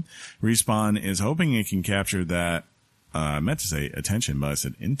 2019. Respawn is hoping it can capture that, I meant to say attention, but I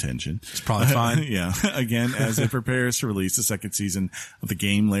said intention. It's probably fine. Yeah. Again, as it prepares to release the second season of the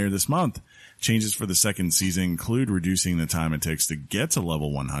game later this month. Changes for the second season include reducing the time it takes to get to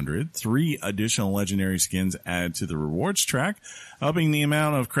level 100, 3 additional legendary skins added to the rewards track, upping the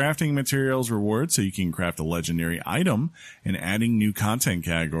amount of crafting materials rewards so you can craft a legendary item, and adding new content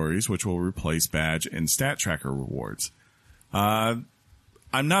categories which will replace badge and stat tracker rewards.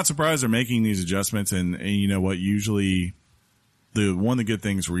 I'm not surprised they're making these adjustments, and you know what, usually one of the good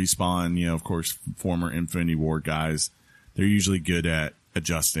things Respawn, you know, of course, former Infinity Ward guys, they're usually good at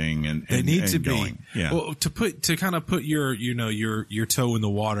adjusting and they need to going. Be. Yeah. Well, to kind of put your toe in the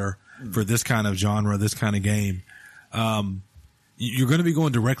water for this kind of genre, this kind of game, you're going to be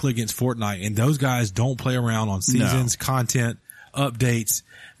going directly against Fortnite, and those guys don't play around on seasons, content, updates,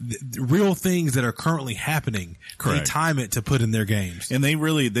 real things that are currently happening. Correct. They time it to put in their games. And they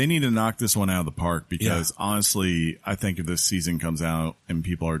need to knock this one out of the park because honestly, I think if this season comes out and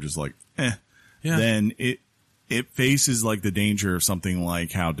people are just like, then it faces like the danger of something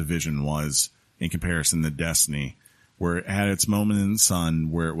like how Division was in comparison to Destiny, where it had its moment in the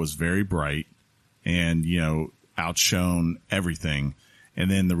sun, where it was very bright and, outshone everything. And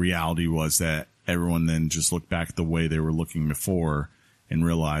then the reality was that everyone then just looked back at the way they were looking before and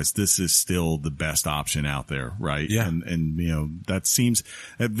realized this is still the best option out there, right? Yeah. And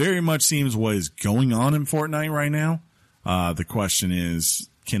that very much seems what is going on in Fortnite right now. The question is,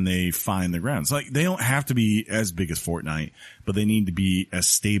 can they find the grounds? Like, they don't have to be as big as Fortnite, but they need to be as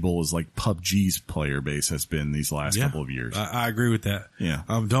stable as like PUBG's player base has been these last couple of years. I agree with that. Yeah.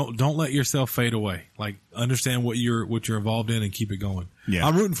 Don't let yourself fade away. Like, understand what you're involved in and keep it going. Yeah.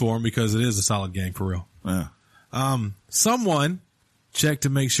 I'm rooting for them because it is a solid game for real. Yeah. Someone check to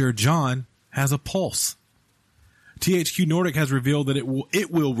make sure John has a pulse. THQ Nordic has revealed that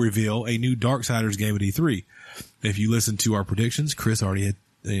it will reveal a new Darksiders game at E3. If you listen to our predictions, Chris already had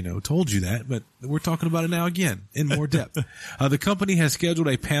told you that, but we're talking about it now again in more depth. The company has scheduled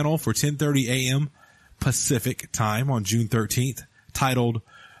a panel for 10:30 a.m. Pacific time on June 13th titled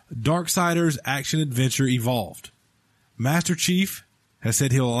Darksiders Action Adventure Evolved. Master Chief has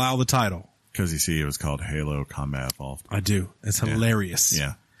said he'll allow the title. Because you see, it was called Halo Combat Evolved. I do. It's hilarious.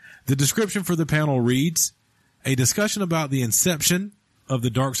 Yeah. The description for the panel reads, a discussion about the inception of the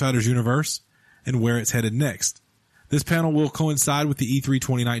Darksiders universe and where it's headed next. This panel will coincide with the E3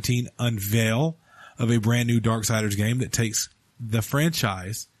 2019 unveil of a brand new Darksiders game that takes the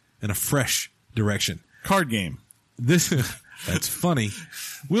franchise in a fresh direction. Card game. That's funny.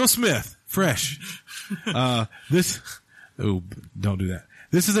 Will Smith, fresh. Don't do that.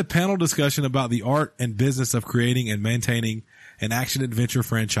 This is a panel discussion about the art and business of creating and maintaining an action-adventure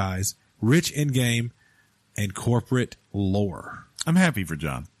franchise, rich in game and corporate lore. I'm happy for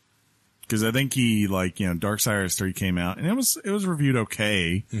John. Because I think he, Darksiders 3 came out, and it was reviewed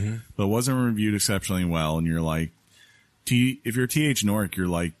okay, but it wasn't reviewed exceptionally well, and you're like, if you're TH Nordic, you're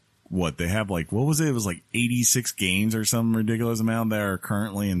like, what, they have what was it? It was 86 games or some ridiculous amount that are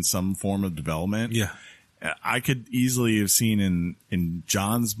currently in some form of development. Yeah. I could easily have seen in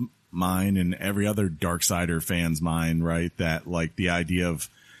John's mind and every other Darksider fan's mind, right, that the idea of,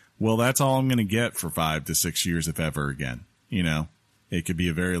 well, that's all I'm going to get for 5 to 6 years, if ever again, It could be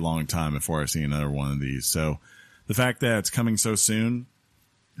a very long time before I see another one of these. So the fact that it's coming so soon,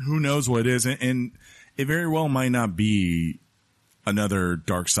 who knows what it is. And it very well might not be another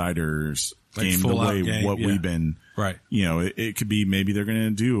Darksiders game the way we've been. Right. It could be maybe they're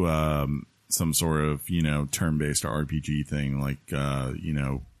going to do some sort of, turn-based RPG thing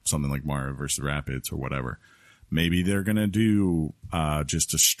something like Mario vs. Rabbids or whatever. Maybe they're going to do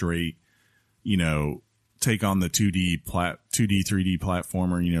just a straight, take on the 2D, 3D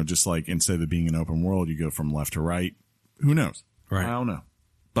platformer, just instead of it being an open world, you go from left to right. Who knows? Right. I don't know.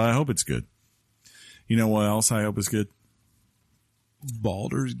 But I hope it's good. You know what else I hope is good?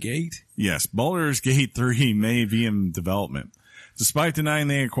 Baldur's Gate? Yes. Baldur's Gate 3 may be in development. Despite denying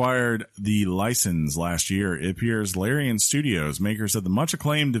they acquired the license last year, it appears Larian Studios, makers of the much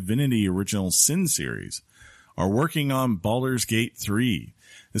acclaimed Divinity Original Sin series, are working on Baldur's Gate 3.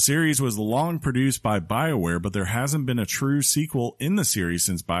 The series was long produced by BioWare, but there hasn't been a true sequel in the series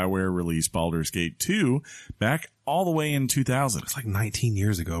since BioWare released Baldur's Gate 2 back all the way in 2000. It's 19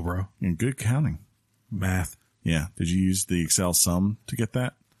 years ago, bro. And good counting. Math. Yeah. Did you use the Excel sum to get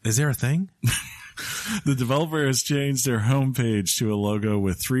that? Is there a thing? The developer has changed their homepage to a logo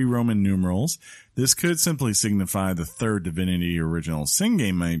with 3 Roman numerals. This could simply signify the third Divinity Original Sin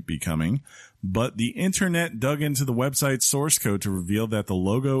game might be coming, but the internet dug into the website's source code to reveal that the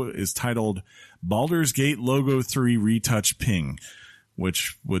logo is titled Baldur's Gate Logo 3 Retouch Ping,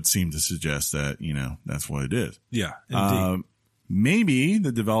 which would seem to suggest that, that's what it is. Yeah, indeed. Maybe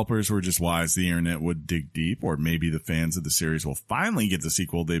the developers were just wise the internet would dig deep, or maybe the fans of the series will finally get the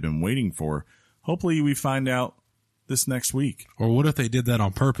sequel they've been waiting for. Hopefully we find out this next week. Or what if they did that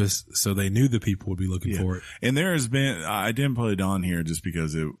on purpose so they knew the people would be looking for it? And there has been, I didn't put it on here just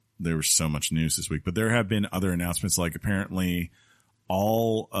because there was so much news this week, but there have been other announcements, apparently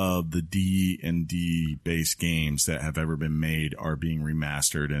all of the D&D based games that have ever been made are being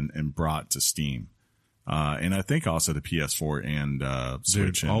remastered and brought to Steam. And I think also the PS4 and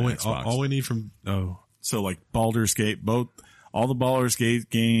Switch. Dude, and Xbox. all we need from So Baldur's Gate, all the Baldur's Gate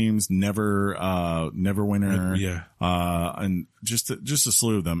games, Neverwinter, and just a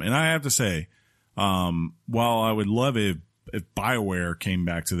slew of them. And I have to say, while I would love it if BioWare came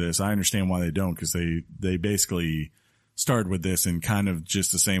back to this, I understand why they don't, because they basically started with this in kind of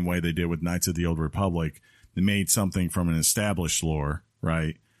just the same way they did with Knights of the Old Republic. They made something from an established lore,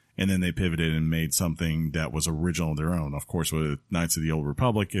 right? And then they pivoted and made something that was original of their own. Of course, with Knights of the Old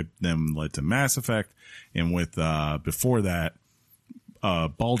Republic, it then led to Mass Effect. And with, before that,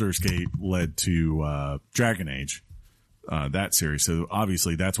 Baldur's Gate led to, Dragon Age, that series. So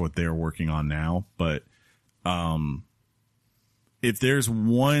obviously that's what they're working on now. But, if there's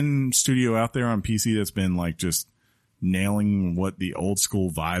one studio out there on PC that's been like just nailing what the old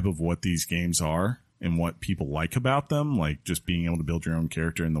school vibe of what these games are and what people like about them, like just being able to build your own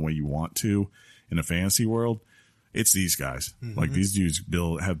character in the way you want to in a fantasy world, it's these guys. Mm-hmm. Like these dudes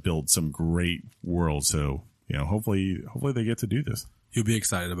have built some great worlds. So, you know, hopefully they get to do this. You'll be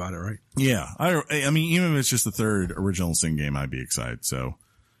excited about it, right? Yeah. I mean, even if it's just the third original Sin game, I'd be excited. So,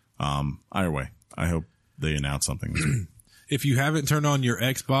 either way, I hope they announce something this week. If you haven't turned on your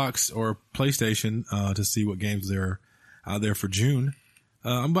Xbox or PlayStation to see what games there are out there for June,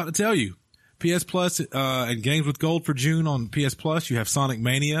 I'm about to tell you. PS Plus and Games with Gold for June on PS Plus, you have Sonic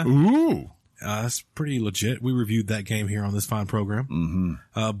Mania. Ooh. That's pretty legit. We reviewed that game here on this fine program.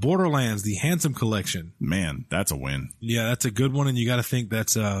 Mm-hmm. Borderlands, the Handsome Collection. Man, that's a win. Yeah, that's a good one, and you got to think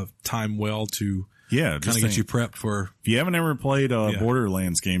that's time well to kind of get you prepped for. If you haven't ever played a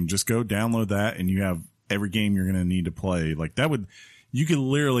Borderlands game, just go download that, and you have every game you're going to need to play. Like that would, you could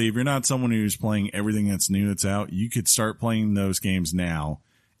literally, if you're not someone who's playing everything that's new that's out, you could start playing those games now.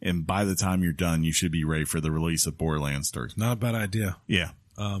 And by the time you're done, you should be ready for the release of Borderlands 3. Not a bad idea. Yeah.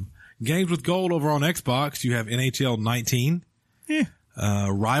 Games with Gold over on Xbox, you have NHL 19. Yeah.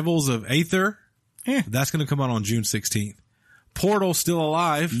 Rivals of Aether. Yeah. That's going to come out on June 16th. Portal still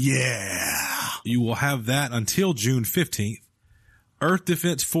alive. Yeah. You will have that until June 15th. Earth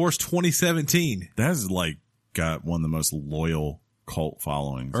Defense Force 2017. That's like got one of the most loyal cult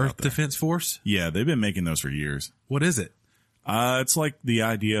followings. Earth Defense Force? Yeah, they've been making those for years. What is it? It's like the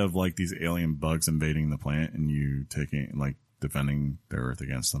idea of like these alien bugs invading the planet and you taking like defending the Earth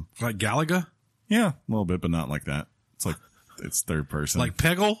against them. Like Galaga? Yeah, a little bit, but not like that. It's like it's third person. Like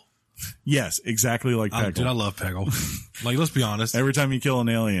Peggle? Yes, exactly like Peggle. Dude, I love Peggle. Like, let's be honest. Every time you kill an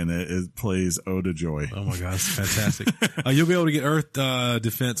alien, it plays Ode to Joy. Oh my gosh, fantastic. You'll be able to get Earth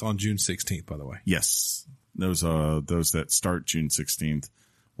Defense on June 16th, by the way. Yes. Those that start June 16th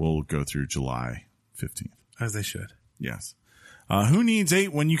will go through July 15th. As they should. Yes. Who needs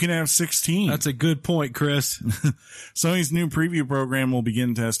 8 when you can have 16? That's a good point, Chris. Sony's new preview program will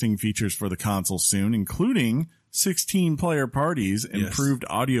begin testing features for the console soon, including 16-player parties, improved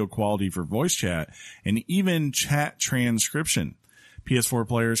audio quality for voice chat, and even chat transcription. PS4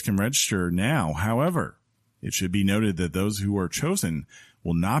 players can register now. However, it should be noted that those who are chosen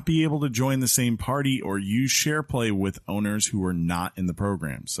will not be able to join the same party or use SharePlay with owners who are not in the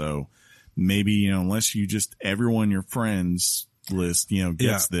program. So maybe, unless you just everyone your friends list,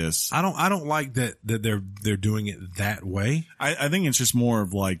 gets this. I don't like that they're doing it that way. I think it's just more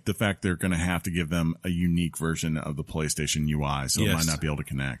of like the fact they're going to have to give them a unique version of the PlayStation UI, so it might not be able to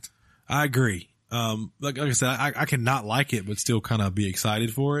connect. I agree. Like I said, I can not like it, but still kind of be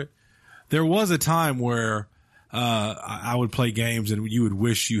excited for it. There was a time where I would play games and you would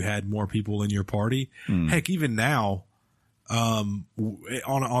wish you had more people in your party. Heck, even now, on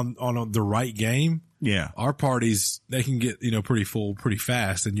the right game, our parties, they can get, pretty full pretty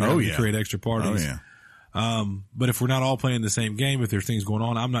fast, and you have to create extra parties. But if we're not all playing the same game, if there's things going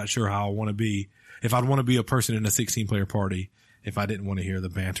on, I'm not sure how I want to be, if I'd want to be a person in a 16-player party if I didn't want to hear the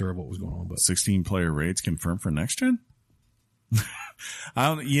banter of what was going on. But 16-player raids confirmed for next gen?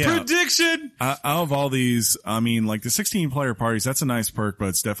 Prediction! Out of all these, I mean, like the 16-player parties, that's a nice perk, but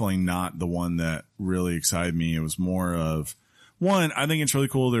it's definitely not the one that really excited me. It was more of, one, I think it's really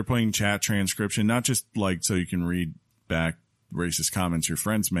cool they're putting chat transcription, not just like so you can read back racist comments your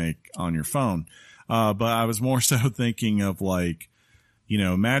friends make on your phone. But I was more so thinking of like,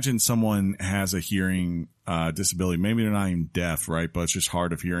 imagine someone has a hearing disability. Maybe they're not even deaf, right? But it's just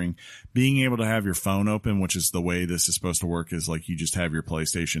hard of hearing. Being able to have your phone open, which is the way this is supposed to work, is like you just have your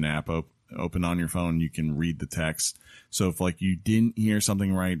PlayStation app open on your phone. You can read the text. So if like you didn't hear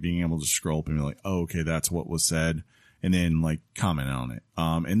something right, being able to scroll up and be like, oh, okay, that's what was said. And then like comment on it.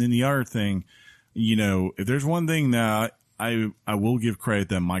 And then the other thing, if there's one thing that I will give credit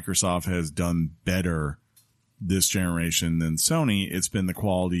that Microsoft has done better this generation than Sony, it's been the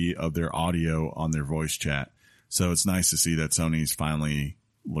quality of their audio on their voice chat. So it's nice to see that Sony's finally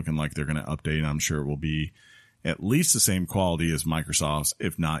looking like they're going to update. I'm sure it will be at least the same quality as Microsoft's,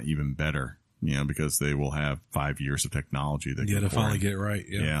 if not even better, because they will have 5 years of technology. That to finally get it right.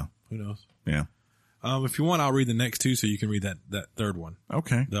 Yeah. Who knows? Yeah. If you want, I'll read the next two so you can read that third one.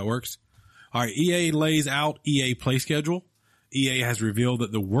 Okay. That works. All right. EA lays out EA play schedule. EA has revealed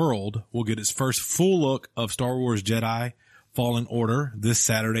that the world will get its first full look of Star Wars Jedi Fallen Order this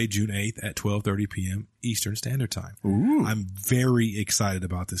Saturday, June 8th at 12:30 p.m. Eastern Standard Time. Ooh. I'm very excited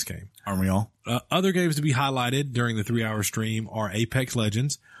about this game. Aren't we all? Other games to be highlighted during the 3-hour stream are Apex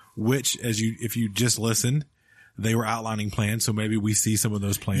Legends, which if you just listened, they were outlining plans. So maybe we see some of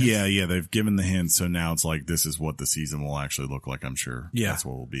those plans. Yeah. They've given the hints. So now it's like, this is what the season will actually look like. I'm sure. Yeah. That's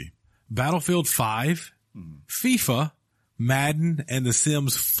what it will be. Battlefield 5, FIFA, Madden, and The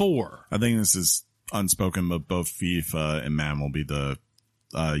Sims 4. I think this is unspoken, but both FIFA and Madden will be the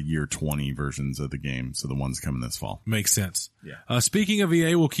year 20 versions of the game. So the ones coming this fall. Makes sense. Yeah. Speaking of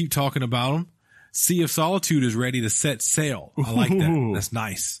EA, we'll keep talking about them. Sea of Solitude is ready to set sail. I like that. That's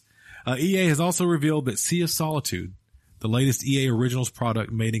nice. EA has also revealed that Sea of Solitude, the latest EA Originals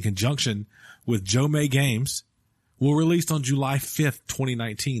product made in conjunction with Joe May Games, will release on July 5th,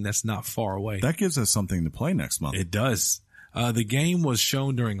 2019. That's not far away. That gives us something to play next month. It does. The game was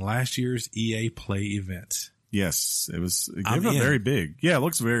shown during last year's EA Play event. Yes, it gave it very big. Yeah, it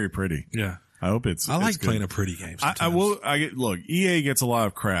looks very pretty. Yeah. I hope it's I like it's playing good. a pretty game. Look, EA gets a lot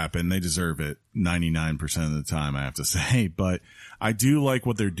of crap and they deserve it 99% of the time, I have to say, but I do like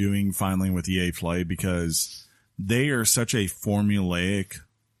what they're doing finally with EA Play because they are such a formulaic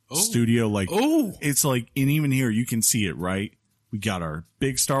studio. Like, it's like, and even here you can see it, right? We got our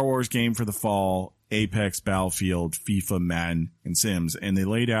big Star Wars game for the fall, Apex, Battlefield, FIFA, Madden, and Sims, and they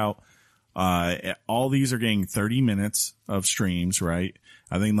laid out all these are getting 30 minutes of streams, right?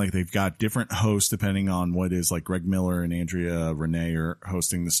 I think like they've got different hosts depending on what is like Greg Miller and Andrea Renee are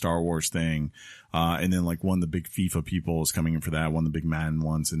hosting the Star Wars thing. And then like one of the big FIFA people is coming in for that, one of the big Madden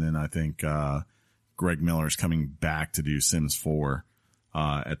ones. And then I think, Greg Miller is coming back to do Sims 4,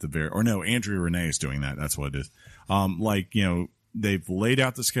 Andrea Renee is doing that. That's what it is. They've laid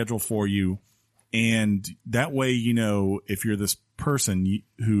out the schedule for you. And that way, if you're this person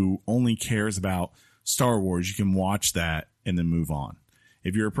who only cares about Star Wars, you can watch that and then move on.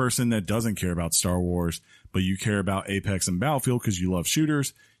 If you're a person that doesn't care about Star Wars, but you care about Apex and Battlefield because you love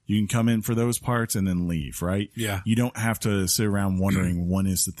shooters, you can come in for those parts and then leave, right? Yeah. You don't have to sit around wondering when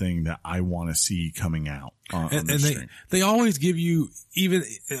is the thing that I want to see coming out on the stream. They always give you, even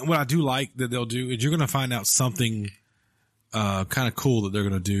what I do like that they'll do is you're going to find out something kind of cool that they're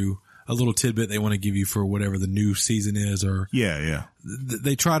going to do. A little tidbit they want to give you for whatever the new season is, or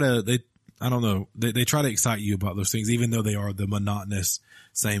they try to they try to excite you about those things, even though they are the monotonous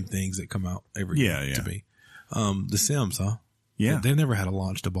same things that come out every year to be. The Sims, huh? Yeah, they've never had a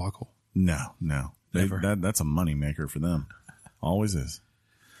launch debacle. No, never. That's a money maker for them. Always is.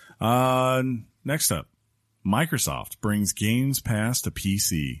 Next up, Microsoft brings Games Pass to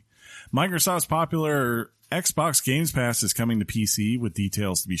PC. Microsoft's popular Xbox Games Pass is coming to PC with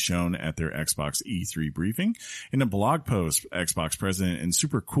details to be shown at their Xbox E3 briefing. In a blog post, Xbox president and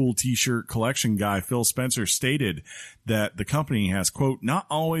super cool t-shirt collection guy Phil Spencer stated that the company has, quote, not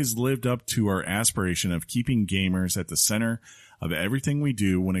always lived up to our aspiration of keeping gamers at the center of everything we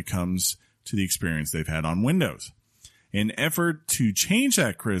do when it comes to the experience they've had on Windows. In an effort to change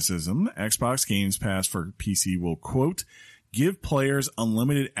that criticism, Xbox Games Pass for PC will, quote, give players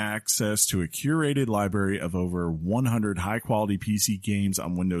unlimited access to a curated library of over 100 high-quality PC games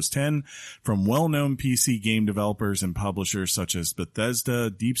on Windows 10 from well-known PC game developers and publishers such as Bethesda,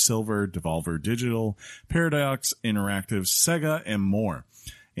 Deep Silver, Devolver Digital, Paradox Interactive, Sega, and more.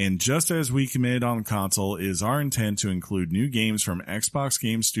 And just as we committed on console, it is our intent to include new games from Xbox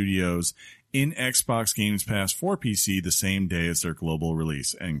Game Studios in Xbox Games Pass for PC the same day as their global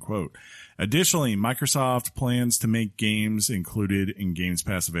release, end quote. Additionally, Microsoft plans to make games included in Games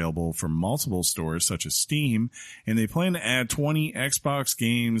Pass available from multiple stores such as Steam, and they plan to add 20 Xbox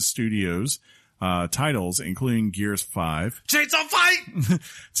Game Studios titles, including Gears 5, Chainsaw Fight,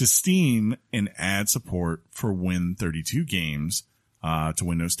 to Steam and add support for Win32 games to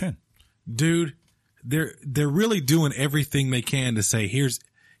Windows 10. Dude, they're really doing everything they can to say,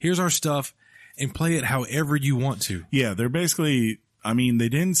 here's our stuff and play it however you want to. Yeah, they're basically, I mean, they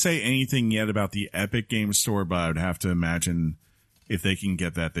didn't say anything yet about the Epic Games Store, but I would have to imagine if they can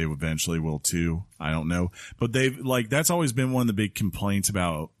get that, they eventually will too. I don't know. But that's always been one of the big complaints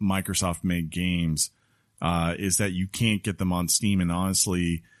about Microsoft made games, is that you can't get them on Steam. And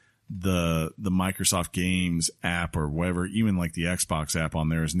honestly, the Microsoft Games app or whatever, even like the Xbox app on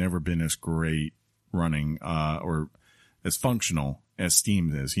there has never been as great running, or as functional as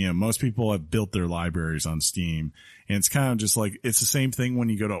Steam is. Most people have built their libraries on Steam, and it's kind of just like, it's the same thing when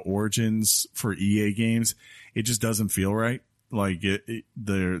you go to Origins for EA games. It just doesn't feel right. Like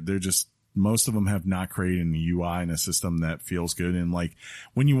they're just most of them have not created an UI and a system that feels good. And like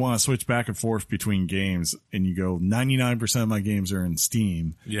when you want to switch back and forth between games and you go 99% of my games are in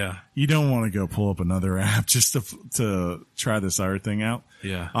Steam. Yeah. You don't want to go pull up another app just to try this other thing out.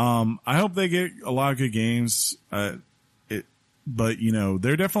 Yeah. I hope they get a lot of good games. But you know,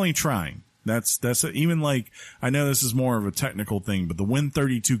 they're definitely trying. That's even like, I know this is more of a technical thing, but the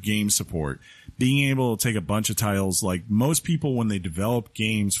Win32 game support, being able to take a bunch of titles, like most people when they develop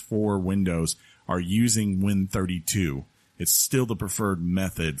games for Windows are using Win32. It's still the preferred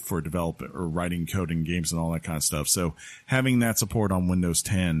method for developing or writing code in games and all that kind of stuff. So having that support on Windows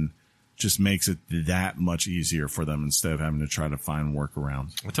 10 just makes it that much easier for them instead of having to try to find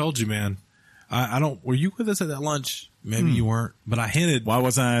workarounds. I told you, man. I don't, were you with us at that lunch? Maybe you weren't, but I hinted. Why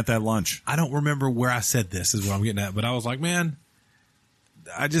wasn't I at that lunch? I don't remember where I said this is what I'm getting at, but I was like, man,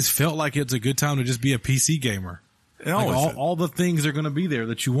 I just felt like it's a good time to just be a PC gamer. Like all the things are going to be there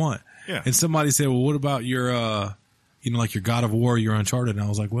that you want. Yeah. And somebody said, well, what about your, like your God of War, your Uncharted? And I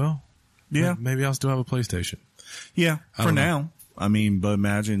was like, well, yeah, maybe I'll still have a PlayStation. Yeah. For now. I mean, but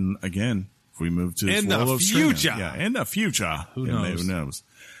imagine again, if we move to in the future. Yeah. In the future. Who knows?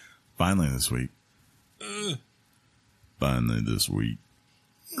 Finally this week. Finally this week.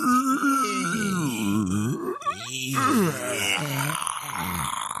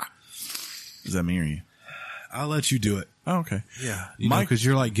 Does that mean you? I'll let you do it. Oh, okay. Yeah. Because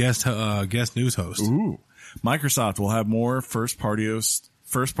you're like guest news host. Ooh. Microsoft will have more first party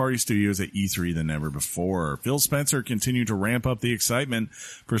studios at E3 than ever before. Phil Spencer continued to ramp up the excitement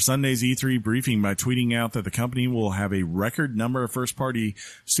for Sunday's E3 briefing by tweeting out that the company will have a record number of first-party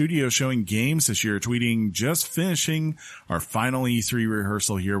studios showing games this year, tweeting, just finishing our final E3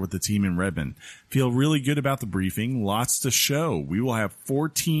 rehearsal here with the team in Redmond. Feel really good about the briefing. Lots to show. We will have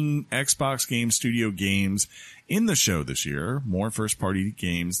 14 Xbox Game Studio games in the show this year, more first-party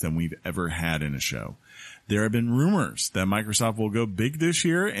games than we've ever had in a show. There have been rumors that Microsoft will go big this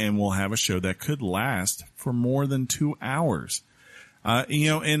year and will have a show that could last for more than 2 hours.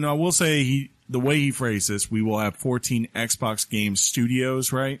 And I will say the way he phrased this, we will have 14 Xbox Game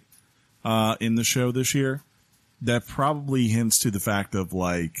Studios, right? In the show this year. That probably hints to the fact of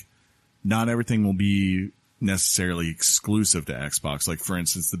like, not everything will be necessarily exclusive to Xbox. Like for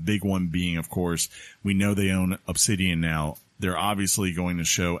instance, the big one being, of course, we know they own Obsidian now. They're obviously going to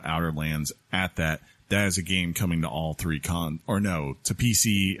show Outer Lands at that. That is a game coming to all three to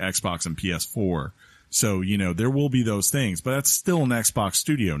PC, Xbox, and PS4. So, there will be those things, but that's still an Xbox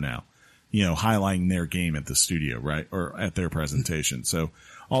studio now, highlighting their game at the studio, right? Or at their presentation. So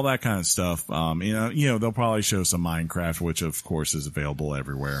all that kind of stuff. They'll probably show some Minecraft, which of course is available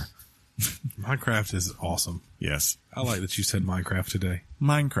everywhere. Minecraft is awesome. Yes. I like that you said Minecraft today.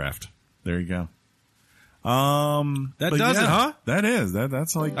 Minecraft. There you go. That does it, huh? That is.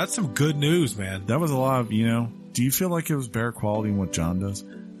 That's like, that's some good news, man. That was a lot of, do you feel like it was better quality than what John does?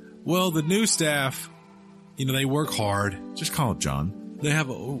 Well, the new staff, they work hard. Just call it John. They have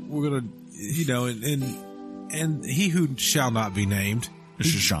we're going to, and he who shall not be named. This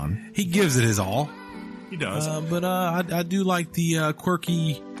is Shaun. He gives it his all. He does. But I do like the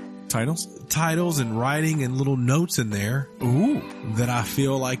quirky titles and writing and little notes in there. Ooh. That I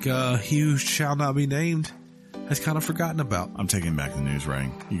feel like he who shall not be named has kind of forgotten about. I'm taking back the news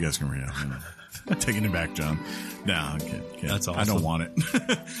writing. You guys can read it. Taking it back, John. No, I'm kidding. That's awesome. I don't want it.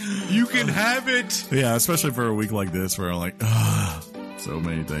 You can have it. Yeah, especially for a week like this where I'm like, so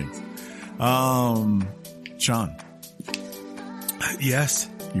many things. Shaun. Yes.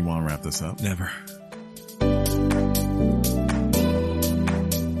 You want to wrap this up? Never.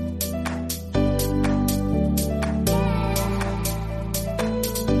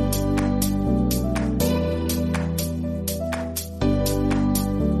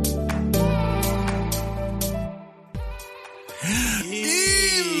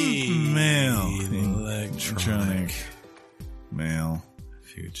 Electronic mail.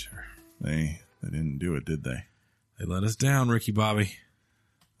 Future. They didn't do it, did they? They let us down, Ricky Bobby.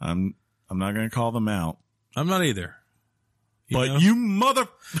 I'm not going to call them out. I'm not either.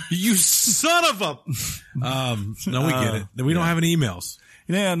 You son of a. No, we get it. We don't have any emails.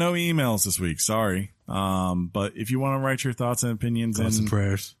 Yeah, no emails this week. Sorry. But if you want to write your thoughts and opinions Thoughts and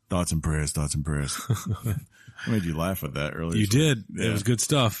prayers. I made you laugh with that earlier. You did. Yeah. It was good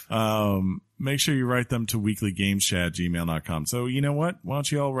stuff. Make sure you write them to weeklygameschat@gmail.com. So you know what? Why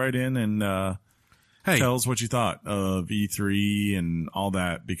don't you all write in and, tell us what you thought of E3 and all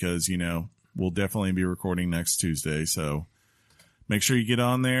that, because, we'll definitely be recording next Tuesday. So make sure you get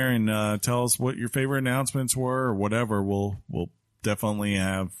on there and, tell us what your favorite announcements were or whatever. We'll definitely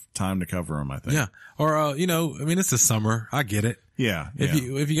have time to cover them, I think. Yeah. Or, it's the summer. I get it. Yeah.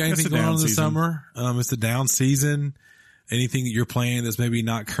 If you got anything going on in the summer, it's the down season. Anything that you're playing that's maybe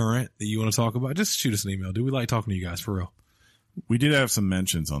not current that you want to talk about, just shoot us an email. Do we like talking to you guys for real? We did have some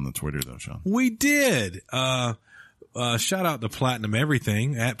mentions on the Twitter though, Shaun. We did. Shout out to Platinum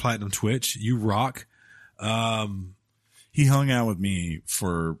Everything at Platinum Twitch. You rock. He hung out with me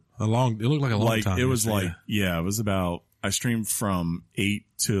for it looked like a long time. It was it was about, I streamed from 8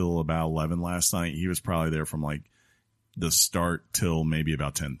 till about 11 last night. He was probably there from like the start till maybe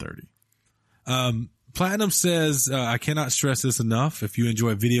about 10:30. Platinum says, I cannot stress this enough. If you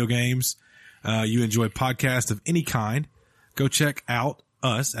enjoy video games, you enjoy podcasts of any kind, go check out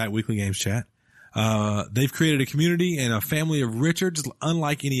us at Weekly Games Chat. They've created a community and a family of Richards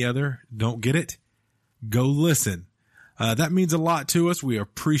unlike any other. Don't get it? Go listen. That means a lot to us. We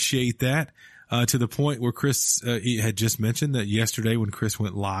appreciate that. To the point where Chris he had just mentioned that yesterday when Chris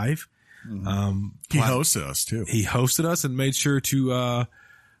went live, he hosted us too. He hosted us and made sure to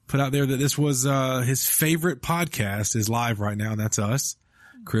put out there that this was his favorite podcast is live right now, and that's us.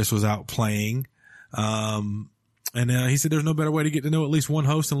 Chris was out playing, and he said there's no better way to get to know at least one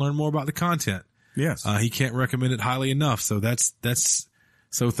host and learn more about the content. Yes, he can't recommend it highly enough. So that's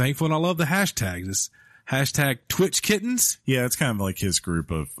so thankful, and I love the hashtags. It's hashtag Twitch Kittens. Yeah, it's kind of like his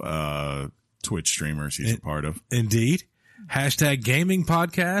group of Twitch streamers he's a part of. Indeed. Hashtag Gaming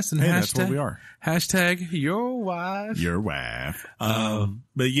Podcast and that's what we are. Hashtag Your Wife. Your wife.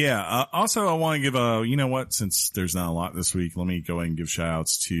 But yeah, also I want to give you know what, since there's not a lot this week, let me go ahead and give shout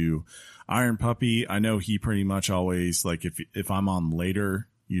outs to Iron Puppy. I know he pretty much always, like if I'm on later,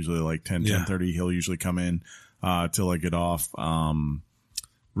 usually like 10:30, he'll usually come in, till I get off.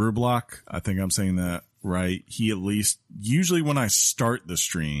 Rublock, I think I'm saying that right. He at least, usually when I start the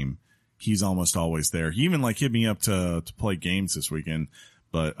stream, he's almost always there. He even like hit me up to play games this weekend,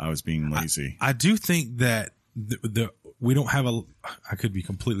 but I was being lazy. I do think that we don't have I could be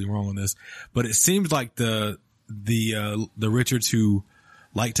completely wrong on this, but it seems like the Richards who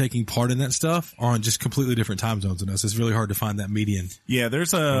like taking part in that stuff are on just completely different time zones than us. It's really hard to find that median. Yeah,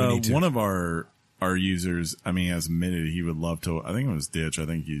 there's one of our users, I mean, has admitted he would love to, I think it was Ditch. I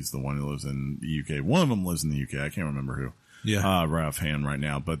think he's the one who lives in the UK. One of them lives in the UK. I can't remember who. Yeah. Right offhand right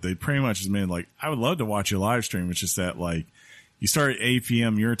now, but they pretty much admitted like, I would love to watch your live stream. It's just that like, you start at 8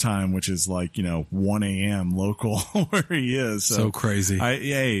 p.m. your time, which is like, 1 a.m. local where he is. So crazy.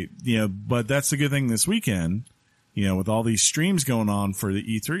 But that's the good thing this weekend, with all these streams going on for the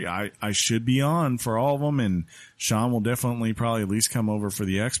E3, I should be on for all of them. And Shaun will definitely probably at least come over for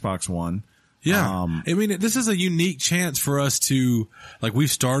the Xbox One. Yeah. I mean, this is a unique chance for us to, like,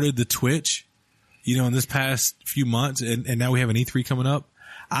 we've started the Twitch, in this past few months and now we have an E3 coming up.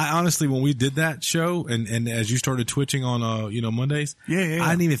 I honestly, when we did that show and as you started twitching on, Mondays, I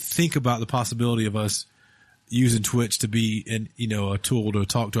didn't even think about the possibility of us using Twitch to be a tool to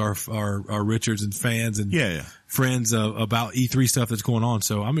talk to our Richards and fans and friends about E3 stuff that's going on.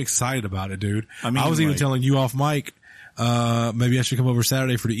 So I'm excited about it, dude. I mean, I was even telling you off mic, maybe I should come over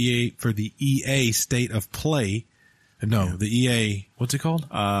Saturday for the EA State of Play. No, the EA, what's it called?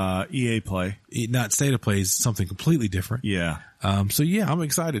 EA Play. Not State of Play is something completely different. Yeah. So yeah, I'm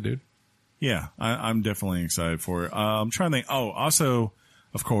excited, dude. Yeah, I'm definitely excited for it. I'm trying to think. Oh, also,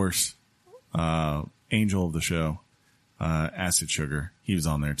 of course, Angel of the show, Acid Sugar. He was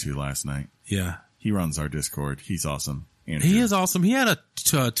on there too last night. Yeah. He runs our Discord. He's awesome. Andrew. He is awesome. He had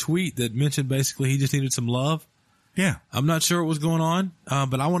a tweet that mentioned basically he just needed some love. Yeah. I'm not sure what was going on,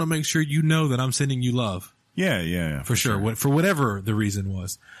 but I want to make sure you know that I'm sending you love. Yeah. For sure. For whatever the reason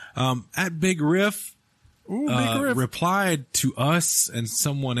was. At Big Riff, replied to us and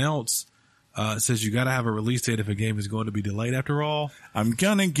someone else, says you got to have a release date if a game is going to be delayed after all. I'm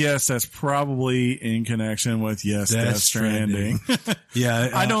going to guess that's probably in connection with, Death Stranding. Yeah.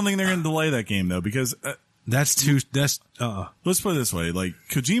 I don't think they're going to delay that game though, because let's put it this way. Like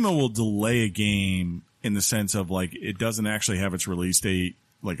Kojima will delay a game in the sense of like, it doesn't actually have its release date,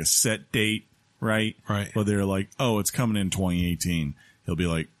 like a set date. Right. But they're like, oh, it's coming in 2018. He'll be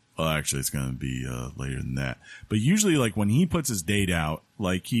like, oh, actually, it's going to be later than that. But usually, like, when he puts his date out,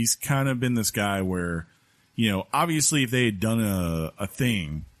 like, he's kind of been this guy where, obviously, if they had done a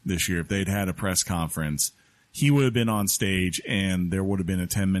thing this year, if they'd had a press conference, he would have been on stage and there would have been a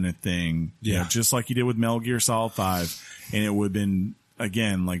 10-minute thing. Yeah. Just like he did with Metal Gear Solid 5. And it would have been,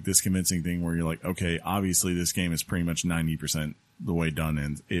 again, like this convincing thing where you're like, okay, obviously, this game is pretty much 90% the way done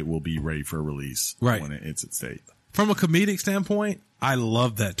and it will be ready for release when it hits its date. From a comedic standpoint, I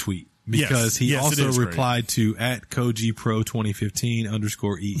love that tweet. because he Yes, it also is great. replied to at KojiPro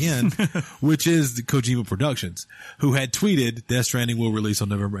 2015_EN, which is the Kojima Productions, who had tweeted Death Stranding will release on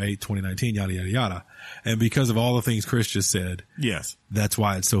November 8th, 2019, yada, yada, yada. And because of all the things Chris just said, Yes. that's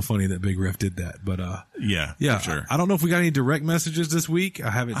why it's so funny that Big Riff did that. But, Yeah. yeah, For sure. I don't know if we got any direct messages this week. I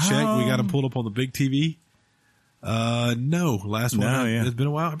haven't checked. We got them pulled up on the big TV. No, last one. No, yeah. It's been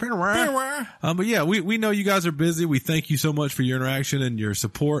a while. But yeah, we know you guys are busy. We thank you so much for your interaction and your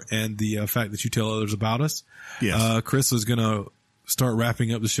support and the fact that you tell others about us. Yes. Chris is going to start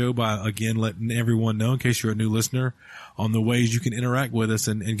wrapping up the show by again letting everyone know, in case you're a new listener, on the ways you can interact with us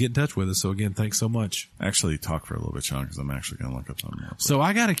and get in touch with us. So again, thanks so much. Actually, talk for a little bit, Sean, because I'm actually going to look up something else. So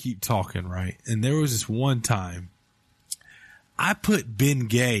I got to keep talking, right? And there was this one time I put Ben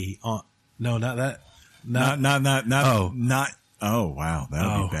Gay on. No, not that. Oh wow,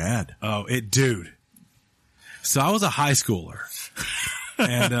 that would be bad. Dude. So I was a high schooler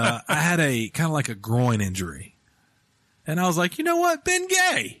and, I had a kind of like a groin injury and I was like, you know what? Ben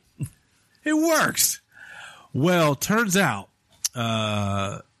Gay, it works. Well, turns out,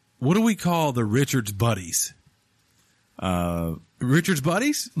 what do we call the Richards buddies? Richards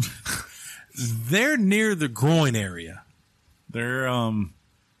buddies? They're near the groin area. They're,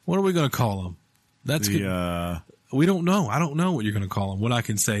 what are we going to call them? That's good. We don't know. I don't know what you're going to call them. What I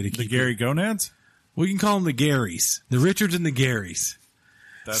can say to keep the Gary Gonads? We can call them the Garys, the Richards and the Garys.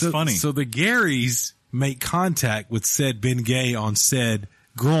 That's funny. So the Garys make contact with said Ben Gay on said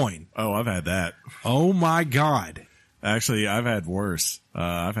groin. Oh, I've had that. Oh my God. Actually, I've had worse.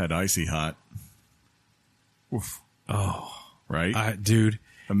 I've had icy hot. Oof. Oh, right. Dude.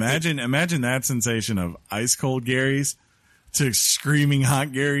 Imagine that sensation of ice cold Garys to screaming hot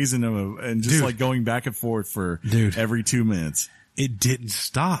Garys and just Dude. like going back and forth for every 2 minutes. It didn't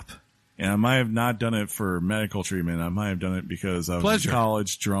stop. And I might have not done it for medical treatment. I might have done it because I was in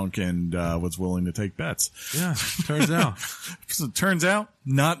college, drunk, and was willing to take bets. Yeah, turns out. So it turns out,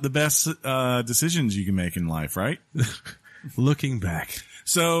 not the best decisions you can make in life, right? Looking back.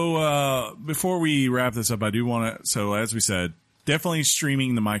 So before we wrap this up, I do want to, so as we said, definitely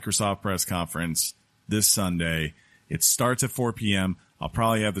streaming the Microsoft press conference this Sunday. It starts at 4 p.m. I'll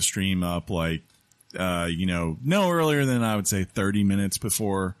probably have the stream up like, no earlier than I would say 30 minutes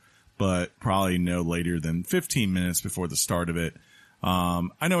before, but probably no later than 15 minutes before the start of it.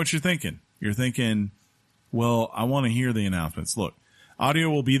 I know what you're thinking. You're thinking, well, I want to hear the announcements. Look, audio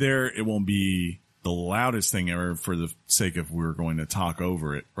will be there. It won't be the loudest thing ever for the sake of we're going to talk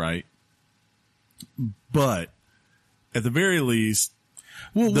over it, right? But at the very least,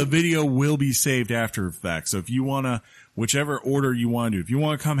 the video will be saved after the fact. So if you want to, whichever order you want to do, if you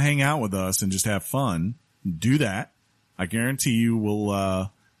want to come hang out with us and just have fun, do that. I guarantee you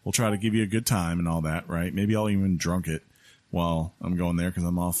we'll try to give you a good time and all that, right? Maybe I'll even drunk it while I'm going there because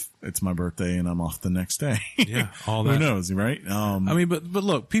I'm off. It's my birthday and I'm off the next day. Yeah, all that. Who knows, right? I mean, but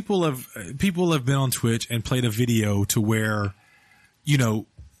look, people have been on Twitch and played a video to where,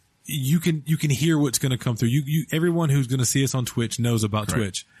 you can hear what's going to come through. Everyone who's going to see us on Twitch knows about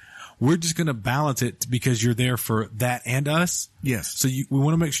Twitch. We're just going to balance it because you're there for that and us. Yes. So we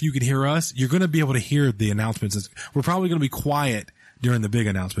want to make sure you can hear us. You're going to be able to hear the announcements. We're probably going to be quiet during the big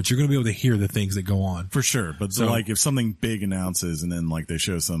announcements. You're going to be able to hear the things that go on. For sure. But so, like if something big announces and then like they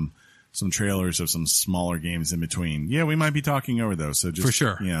show some trailers of some smaller games in between. Yeah, we might be talking over those. So just, for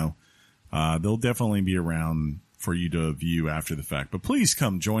sure. They'll definitely be around for you to view after the fact, but please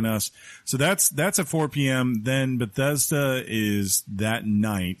come join us. So that's at 4 p.m. Then Bethesda is that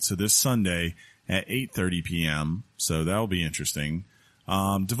night. So this Sunday at 8:30 p.m. So that'll be interesting.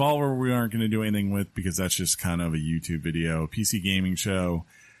 Devolver, we aren't going to do anything with because that's just kind of a YouTube video, PC gaming show.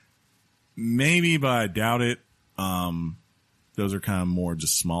 Maybe, but I doubt it. Those are kind of more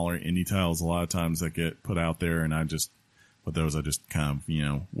just smaller indie titles a lot of times that get put out there. And I just kind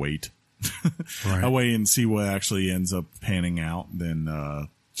of, wait. Right. I wait and see what actually ends up panning out than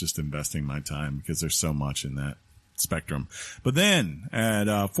just investing my time because there's so much in that spectrum. But then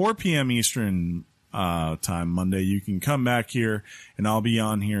at 4 p.m. Eastern time Monday, you can come back here and I'll be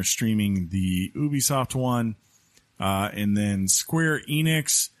on here streaming the Ubisoft one and then Square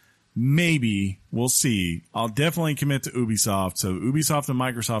Enix. Maybe we'll see. I'll definitely commit to Ubisoft. So Ubisoft and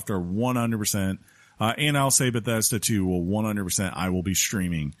Microsoft are 100%. And I'll say Bethesda too. Well, 100% I will be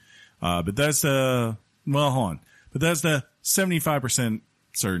streaming. Bethesda, well, hold on. Bethesda, 75%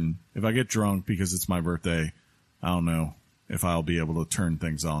 certain. If I get drunk because it's my birthday, I don't know if I'll be able to turn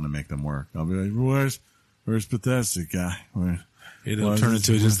things on and make them work. I'll be like, where's Bethesda guy? It'll turn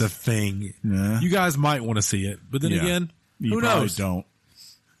into just a thing. Yeah. You guys might want to see it, but then again, who knows? Don't.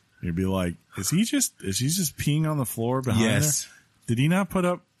 You'd be like, is he just peeing on the floor behind Yes. there? Did he not put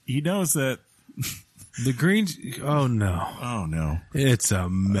up he knows that. The green. Oh no. Oh no. It's a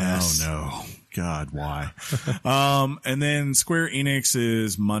mess. Oh no. God, why? And then Square Enix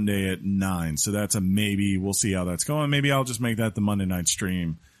is Monday at 9. So that's a maybe. We'll see how that's going. Maybe I'll just make that the Monday night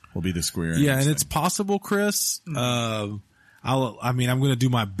stream. Will be the Square Enix. Yeah, and thing. it's possible, Chris. I'm going to do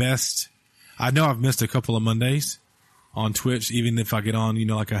my best. I know I've missed a couple of Mondays on Twitch, even if I get on,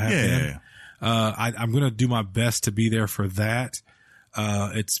 like I have been. Yeah. I'm going to do my best to be there for that.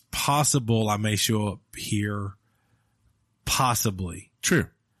 It's possible I may show up here. Possibly. True.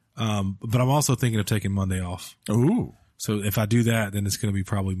 But I'm also thinking of taking Monday off. Ooh. So if I do that, then it's going to be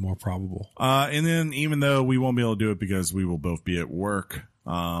probably more probable. And then even though we won't be able to do it because we will both be at work,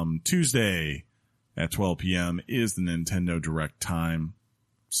 Tuesday at 12 p.m. is the Nintendo Direct time.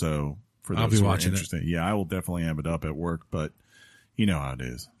 So for those who are interested, yeah, I will definitely have it up at work, but you know how it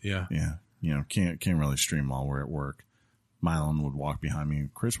is. Yeah. Yeah. Can't really stream while we're at work. Mylon would walk behind me.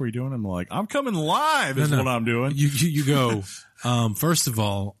 Chris, what are you doing? I'm like, I'm coming live is what I'm doing. You go. First of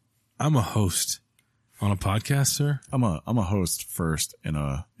all, I'm a host on a podcast, sir. I'm a host first and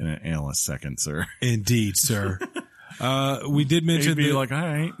an analyst second, sir. Indeed, sir. We did mention be like, all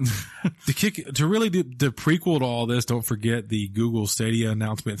right. the prequel to all this. Don't forget the Google Stadia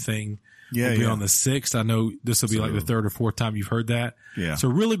announcement thing. Will be on the 6th. I know this will be like the third or fourth time you've heard that. Yeah. So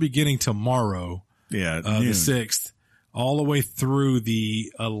really beginning tomorrow. Yeah. The 6th all the way through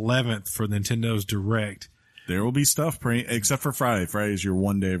the 11th for Nintendo's Direct. There will be stuff except for Friday. Friday is your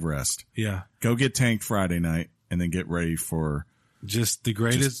one day of rest. Yeah. Go get tanked Friday night and then get ready for just the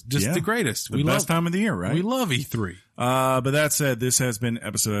greatest. The greatest. The best time of the year, right? We love E3. But that said, this has been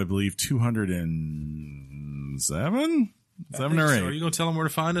episode, I believe, 207? 7 or 8. So are you going to tell them where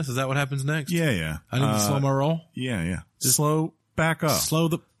to find us? Is that what happens next? Yeah. I need to slow my roll? Yeah. Just back up. Slow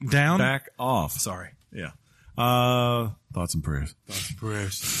down? Back off. Sorry. Yeah. Thoughts and prayers.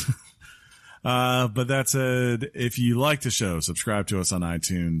 But that said, if you like the show, subscribe to us on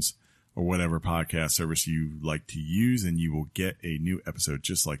iTunes or whatever podcast service you like to use, and you will get a new episode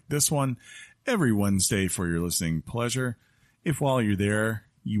just like this one every Wednesday for your listening pleasure. If while you're there,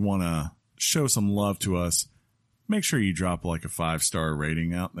 you want to show some love to us, make sure you drop like a 5-star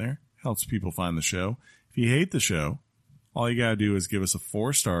rating out there. Helps people find the show. If you hate the show, all you got to do is give us a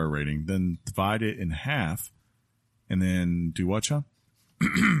 4-star rating, then divide it in half, and then do what, Shaun?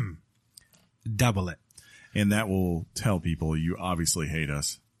 Double it. And that will tell people you obviously hate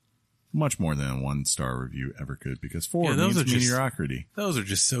us much more than a 1-star review ever could, because 4 means mediocrity. Those are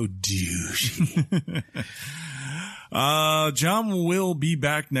just so douchey. John will be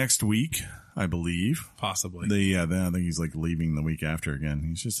back next week, I believe. Possibly. I think he's like leaving the week after again.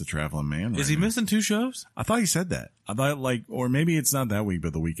 He's just a traveling man. Is he missing 2 shows? I thought he said that. I thought or maybe it's not that week,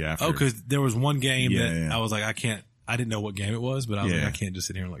 but the week after. Oh, because there was one game I was like, I didn't know what game it was, but I was like, I can't just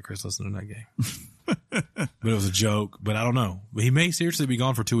sit here and let Chris listen to that game. But it was a joke, but I don't know. But he may seriously be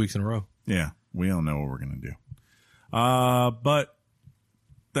gone for 2 weeks in a row. Yeah. We don't know what we're going to do. But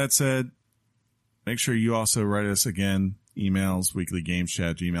that said, make sure you also write us again. Emails,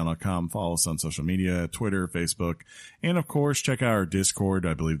 weeklygameschat@gmail.com. Follow us on social media, Twitter, Facebook. And of course, check out our Discord.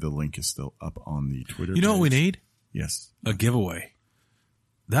 I believe the link is still up on the Twitter You know page. what we need? Yes. A giveaway.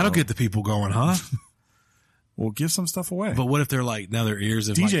 That'll get the people going, huh? We'll give some stuff away. But what if they're like, now their ears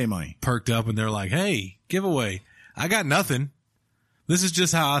have DJ money perked up and they're like, hey, giveaway. I got nothing. This is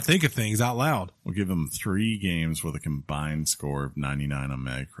just how I think of things out loud. We'll give them 3 games with a combined score of 99 on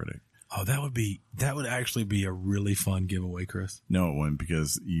Metacritic. Oh, that would actually be a really fun giveaway, Chris. No, it wouldn't,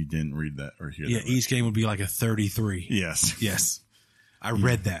 because you didn't read that or hear that. Yeah, each game would be like a 33. Yes. I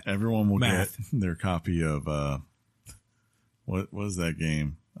read that. Everyone will Math. get their copy of, what was that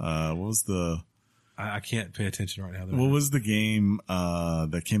game? What was the... I can't pay attention right now. What was the game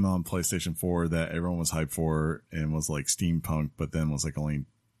that came on PlayStation 4 that everyone was hyped for and was like steampunk, but then was like only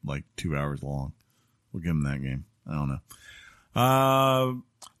like 2 hours long? We'll give them that game. I don't know.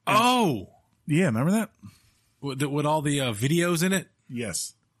 Yeah, remember that? With all the videos in it?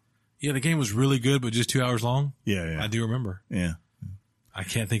 Yes. Yeah, the game was really good, but just 2 hours long? Yeah. I do remember. Yeah. I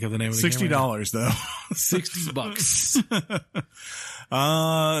can't think of the name of the game. $60 though.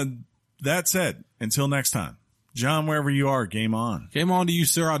 $60. That said, until next time, John, wherever you are, game on. Game on to you,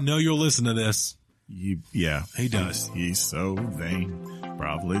 sir. I know you'll listen to this. Yeah. He does. He's so vain.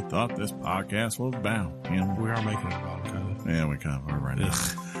 Probably thought this podcast was bound. You know? We are making it about him, kind of. Yeah, we kind of are right now.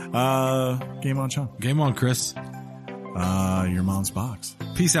 Game on, Shaun. Game on, Chris. Your mom's box.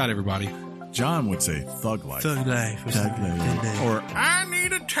 Peace out, everybody. John would say thug life. Thug life. Thug life. Or I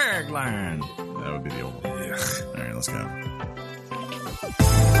need a tagline. That would be the old one. All right, let's go.